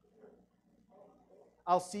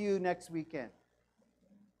 I'll see you next weekend.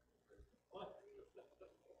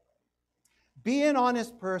 Be an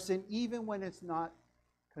honest person even when it's not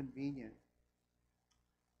convenient.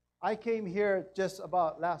 I came here just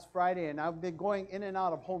about last Friday, and I've been going in and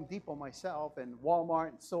out of Home Depot myself and Walmart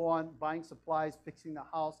and so on, buying supplies, fixing the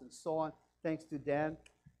house and so on. Thanks to Dan,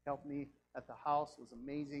 helped me at the house. It was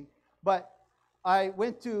amazing. But I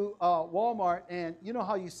went to Walmart, and you know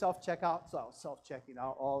how you self-check out? So I was self-checking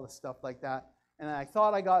out all the stuff like that. And I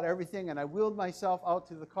thought I got everything, and I wheeled myself out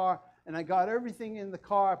to the car, and I got everything in the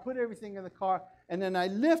car. I put everything in the car, and then I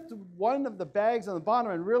lifted one of the bags on the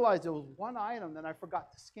bottom and realized there was one item that I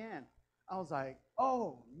forgot to scan. I was like,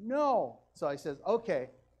 oh, no. So I says, okay.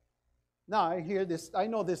 Now I hear this, I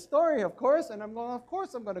know this story, of course, and I'm going, of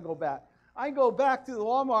course I'm going to go back. I go back to the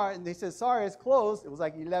Walmart, and they said, sorry, it's closed. It was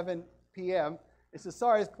like 11 p.m. They said,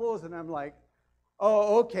 sorry, it's closed. And I'm like,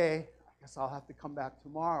 oh, okay. I guess I'll have to come back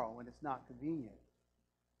tomorrow when it's not convenient.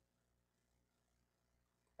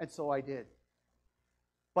 And so I did.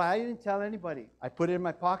 But I didn't tell anybody. I put it in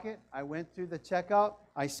my pocket. I went through the checkout.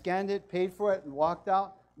 I scanned it, paid for it, and walked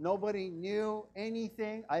out. Nobody knew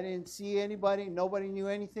anything. I didn't see anybody. Nobody knew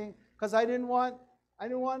anything because I didn't want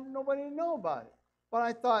nobody to know about it. But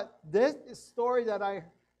I thought this story that I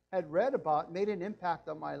had read about made an impact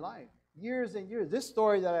on my life. Years and years. This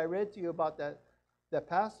story that I read to you about that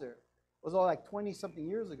pastor was all like 20-something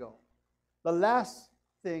years ago. The last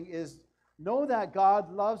thing is, know that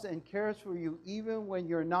God loves and cares for you even when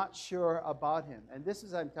you're not sure about him. And this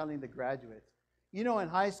is, I'm telling the graduates. You know, in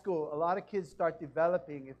high school, a lot of kids start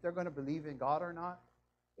developing if they're going to believe in God or not.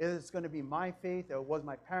 Is going to be my faith, or was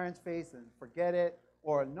my parents' faith, and forget it.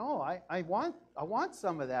 Or no, I want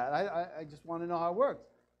some of that. I just want to know how it works.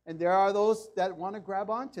 And there are those that want to grab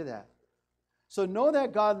onto that. So know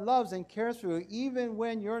that God loves and cares for you even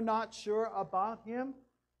when you're not sure about him.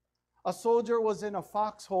 A soldier was in a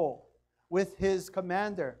foxhole with his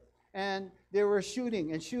commander, and they were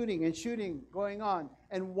shooting and shooting and shooting going on.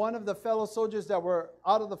 And one of the fellow soldiers that were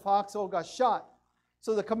out of the foxhole got shot.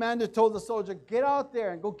 So the commander told the soldier, get out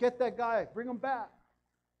there and go get that guy, bring him back.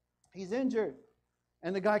 He's injured.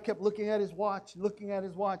 And the guy kept looking at his watch, looking at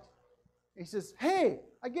his watch. He says, hey,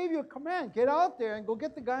 I gave you a command. Get out there and go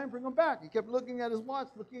get the guy and bring him back. He kept looking at his watch,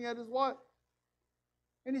 looking at his watch.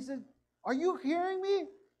 And he said, are you hearing me?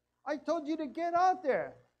 I told you to get out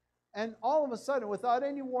there. And all of a sudden, without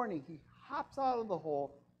any warning, he hops out of the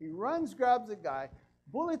hole. He runs, grabs the guy.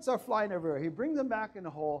 Bullets are flying everywhere. He brings them back in the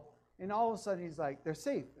hole. And all of a sudden, he's like, they're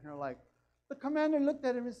safe. And they're like, the commander looked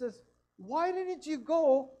at him and says, why didn't you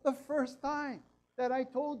go the first time that I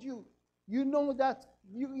told you? You know that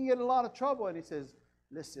you can get in a lot of trouble. And he says,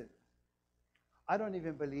 listen, I don't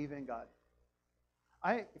even believe in God.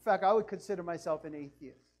 In fact, I would consider myself an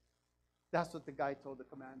atheist. That's what the guy told the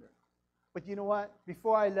commander. But you know what?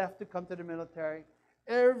 Before I left to come to the military,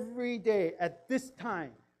 every day at this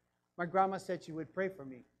time, my grandma said she would pray for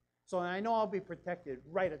me. So I know I'll be protected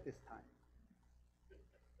right at this time.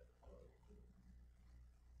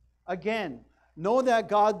 Again, know that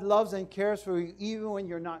God loves and cares for you even when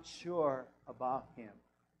you're not sure about him.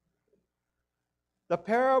 The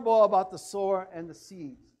parable about the sower and the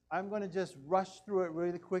seeds. I'm going to just rush through it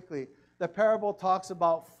really quickly. The parable talks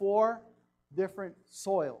about 4 different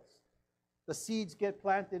soils. The seeds get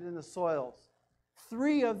planted in the soils.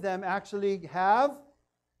 3 of them actually have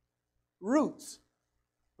roots,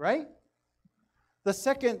 right? The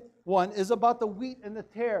second one is about the wheat and the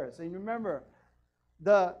tares. And remember,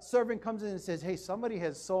 the servant comes in and says, hey, somebody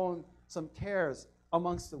has sown some tares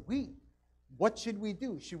amongst the wheat. What should we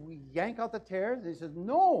do? Should we yank out the tares? And he says,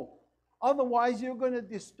 no. Otherwise, you're going to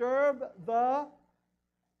disturb the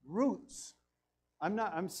roots.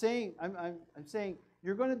 I'm saying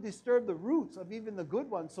you're going to disturb the roots of even the good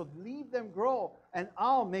ones. So leave them grow, and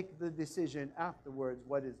I'll make the decision afterwards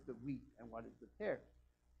what is the wheat and what is the tare.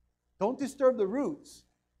 Don't disturb the roots.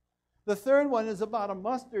 The third one is about a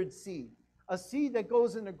mustard seed, a seed that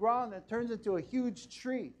goes in the ground that turns into a huge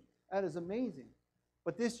tree. That is amazing.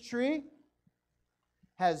 But this tree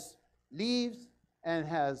has leaves and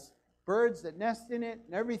has birds that nest in it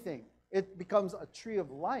and everything. It becomes a tree of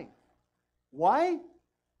life. Why?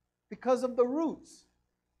 Because of the roots.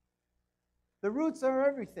 The roots are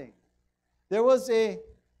everything. There's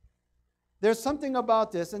something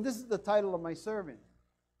about this, and this is the title of my sermon.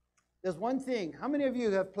 There's one thing. How many of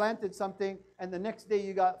you have planted something and the next day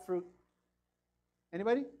you got fruit?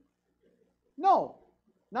 Anybody? No.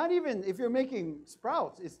 Not even if you're making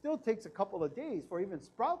sprouts. It still takes a couple of days for even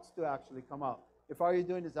sprouts to actually come out. If all you're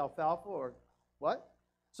doing is alfalfa or what?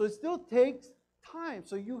 So it still takes time.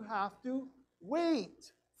 So you have to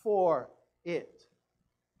wait for it.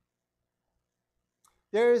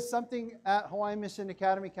 There is something at Hawaiian Mission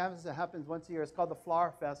Academy campus that happens once a year. It's called the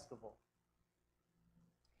Flower Festival.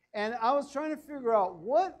 And I was trying to figure out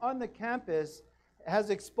what on the campus has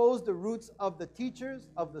exposed the roots of the teachers,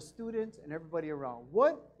 of the students, and everybody around.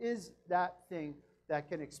 What is that thing that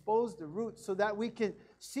can expose the roots so that we can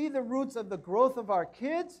see the roots of the growth of our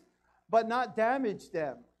kids, but not damage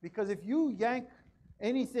them? Because if you yank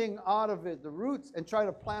anything out of it, the roots, and try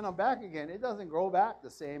to plant them back again, it doesn't grow back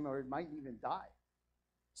the same, or it might even die.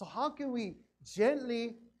 So how can we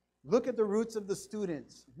gently look at the roots of the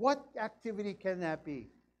students? What activity can that be?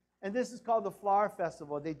 And this is called the Flower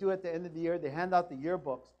Festival. They do it at the end of the year. They hand out the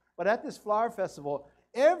yearbooks. But at this Flower Festival,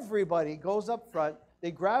 everybody goes up front.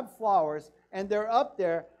 They grab flowers, and they're up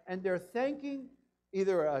there, and they're thanking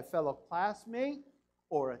either a fellow classmate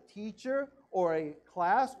or a teacher or a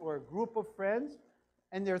class or a group of friends.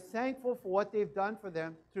 And they're thankful for what they've done for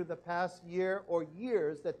them through the past year or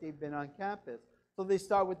years that they've been on campus. So they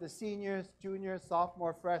start with the seniors, juniors,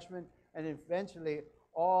 sophomore, freshmen, and eventually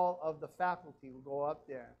all of the faculty will go up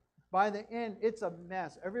there. By the end, it's a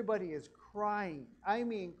mess. Everybody is crying. I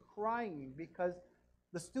mean crying, because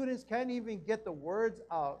the students can't even get the words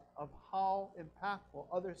out of how impactful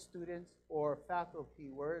other students or faculty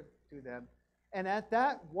were to them. And at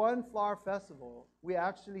that one flower festival, we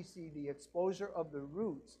actually see the exposure of the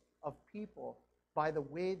roots of people by the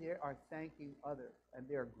way they are thanking others, and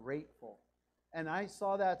they're grateful. And I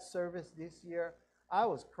saw that service this year. I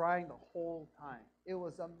was crying the whole time. It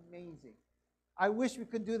was amazing. I wish we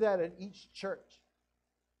could do that at each church.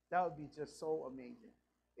 That would be just so amazing.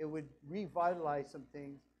 It would revitalize some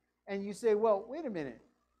things. And you say, well, wait a minute.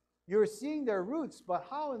 You're seeing their roots, but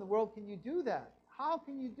how in the world can you do that? How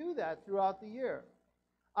can you do that throughout the year?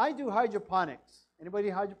 I do hydroponics. Anybody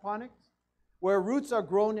hydroponics? Where roots are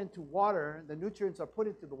grown into water, the nutrients are put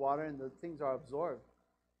into the water, and the things are absorbed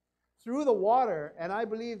through the water. And I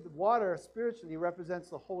believe the water spiritually represents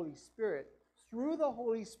the Holy Spirit. Through the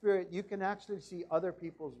Holy Spirit, you can actually see other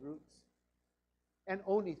people's roots, and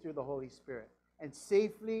only through the Holy Spirit. And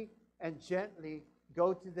safely and gently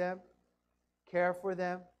go to them, care for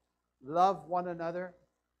them, love one another.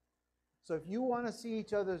 So if you want to see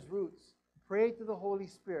each other's roots, pray to the Holy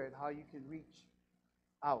Spirit how you can reach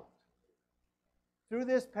out. Through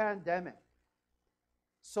this pandemic,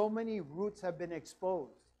 so many roots have been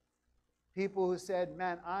exposed. People who said,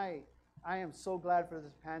 man, I am so glad for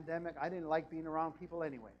this pandemic. I didn't like being around people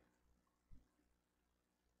anyway.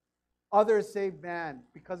 Others say, man,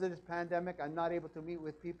 because of this pandemic, I'm not able to meet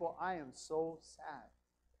with people. I am so sad.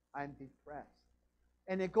 I'm depressed.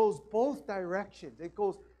 And it goes both directions. It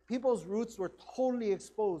goes, people's roots were totally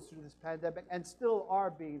exposed through this pandemic and still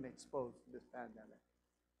are being exposed to this pandemic.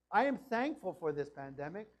 I am thankful for this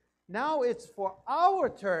pandemic. Now it's for our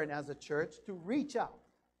turn as a church to reach out,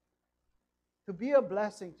 to be a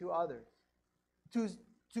blessing to others, to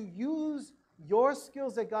use your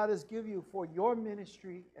skills that God has given you for your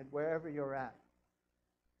ministry and wherever you're at.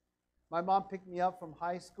 My mom picked me up from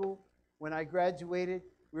high school. When I graduated,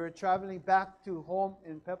 we were traveling back to home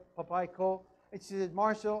in Papaico, and she said,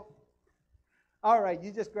 Marshall, all right,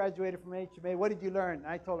 you just graduated from HMA. What did you learn? And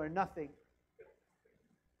I told her, nothing.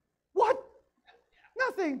 What?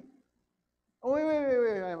 Nothing. Oh,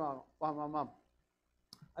 wait, Mom.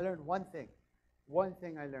 I learned one thing. One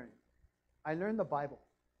thing I learned. I learned the Bible.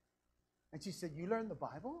 And she said, you learned the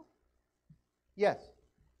Bible? Yes.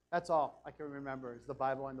 That's all I can remember is the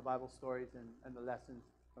Bible and the Bible stories and the lessons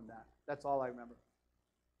from that. That's all I remember.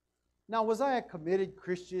 Now, was I a committed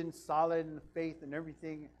Christian, solid in the faith and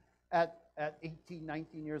everything at 18,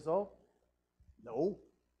 19 years old? No.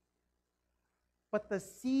 But the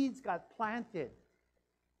seeds got planted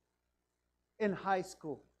in high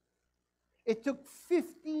school. It took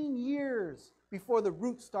 15 years before the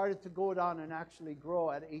roots started to go down and actually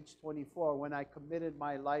grow at age 24 when I committed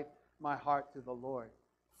my life, my heart to the Lord.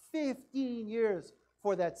 15 years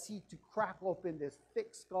for that seed to crack open this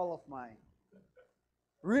thick skull of mine.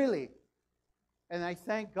 Really. And I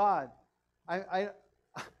thank God. I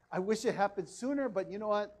wish it happened sooner, but you know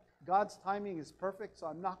what? God's timing is perfect, so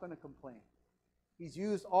I'm not going to complain. He's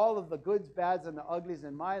used all of the goods, bads, and the uglies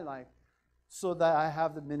in my life so that I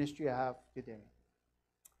have the ministry I have today.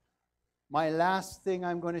 My last thing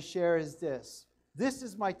I'm going to share is this. This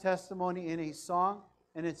is my testimony in a song,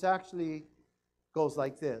 and it actually goes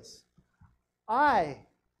like this. I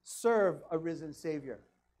serve a risen Savior.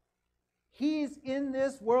 He's in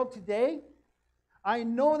this world today. I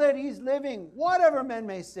know that He's living, whatever men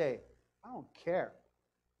may say. I don't care.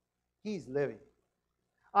 He's living.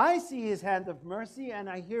 I see His hand of mercy, and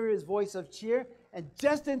I hear His voice of cheer, and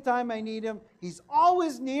just in time I need Him, He's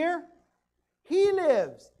always near. He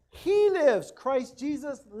lives. He lives. Christ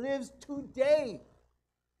Jesus lives today.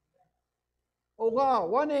 Oh, wow.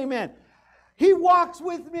 One amen. He walks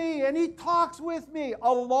with me and He talks with me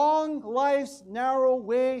along life's narrow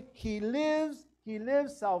way. He lives. He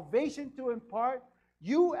lives salvation to impart.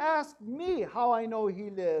 You ask me how I know He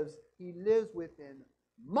lives. He lives within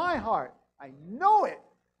my heart. I know it.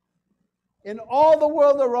 In all the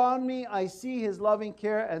world around me, I see His loving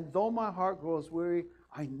care, and though my heart grows weary,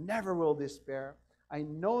 I never will despair. I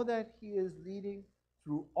know that He is leading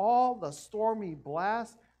through all the stormy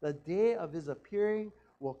blasts. The day of His appearing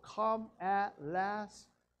will come at last.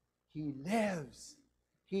 He lives.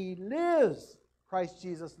 He lives. Christ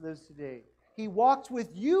Jesus lives today. He walks with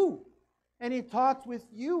you, and He talks with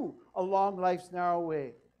you along life's narrow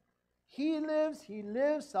way. He lives. He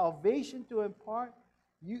lives. Salvation to impart.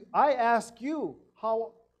 I ask you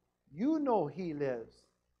how you know He lives,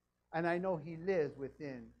 and I know He lives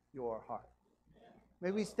within your heart.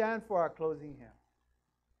 May we stand for our closing hymn.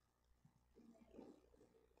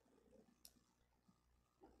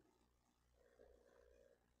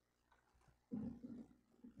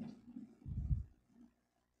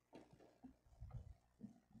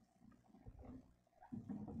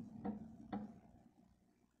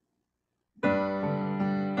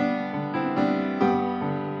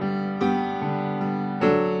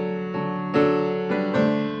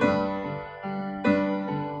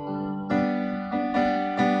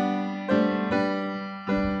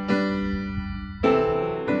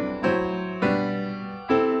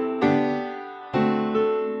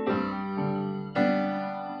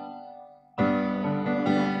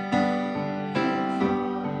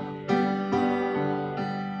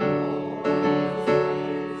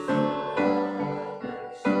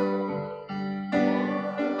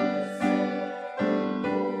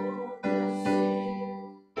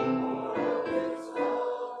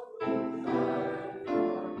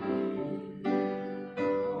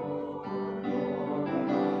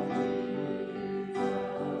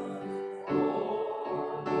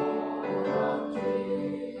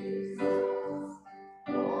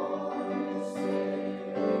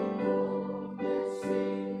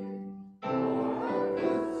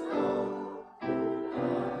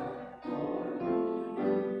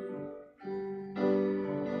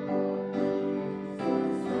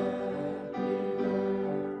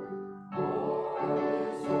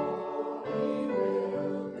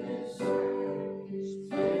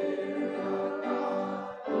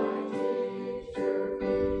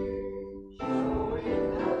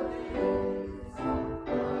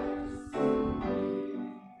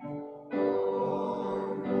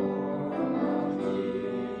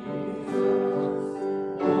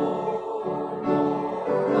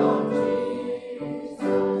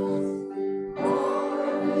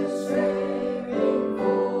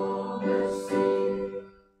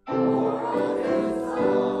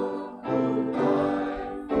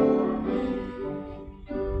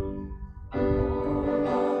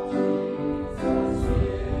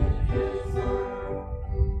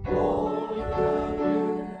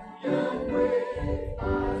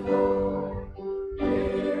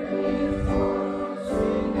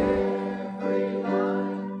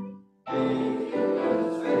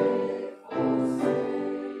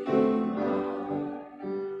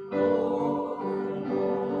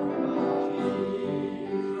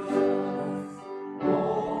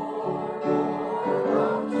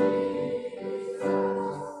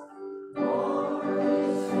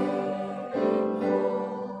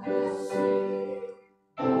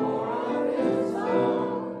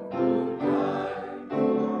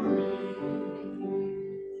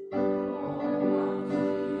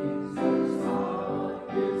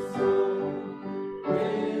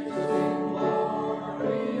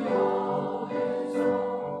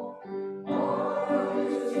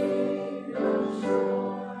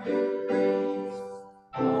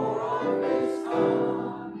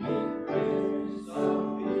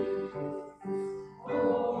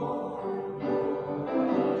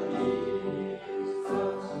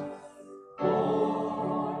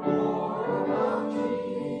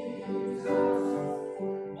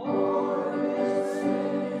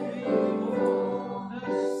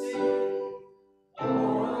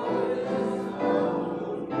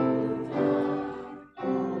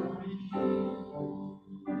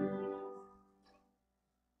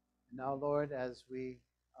 Now, Lord, as we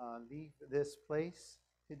leave this place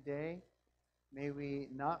today, may we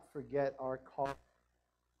not forget our call.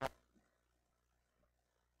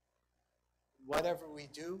 Whatever we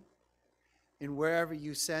do, and wherever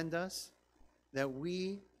you send us, that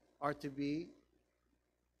we are to be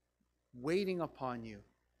waiting upon you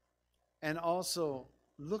and also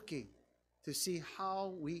looking to see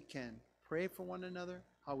how we can pray for one another,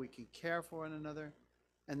 how we can care for one another,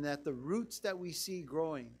 and that the roots that we see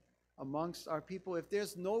growing amongst our people, if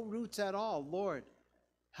there's no roots at all, Lord,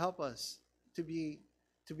 help us to be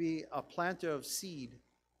a planter of seed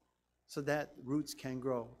so that roots can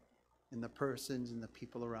grow in the persons and the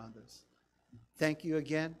people around us. Thank you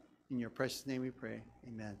again. In your precious name we pray.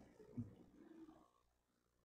 Amen.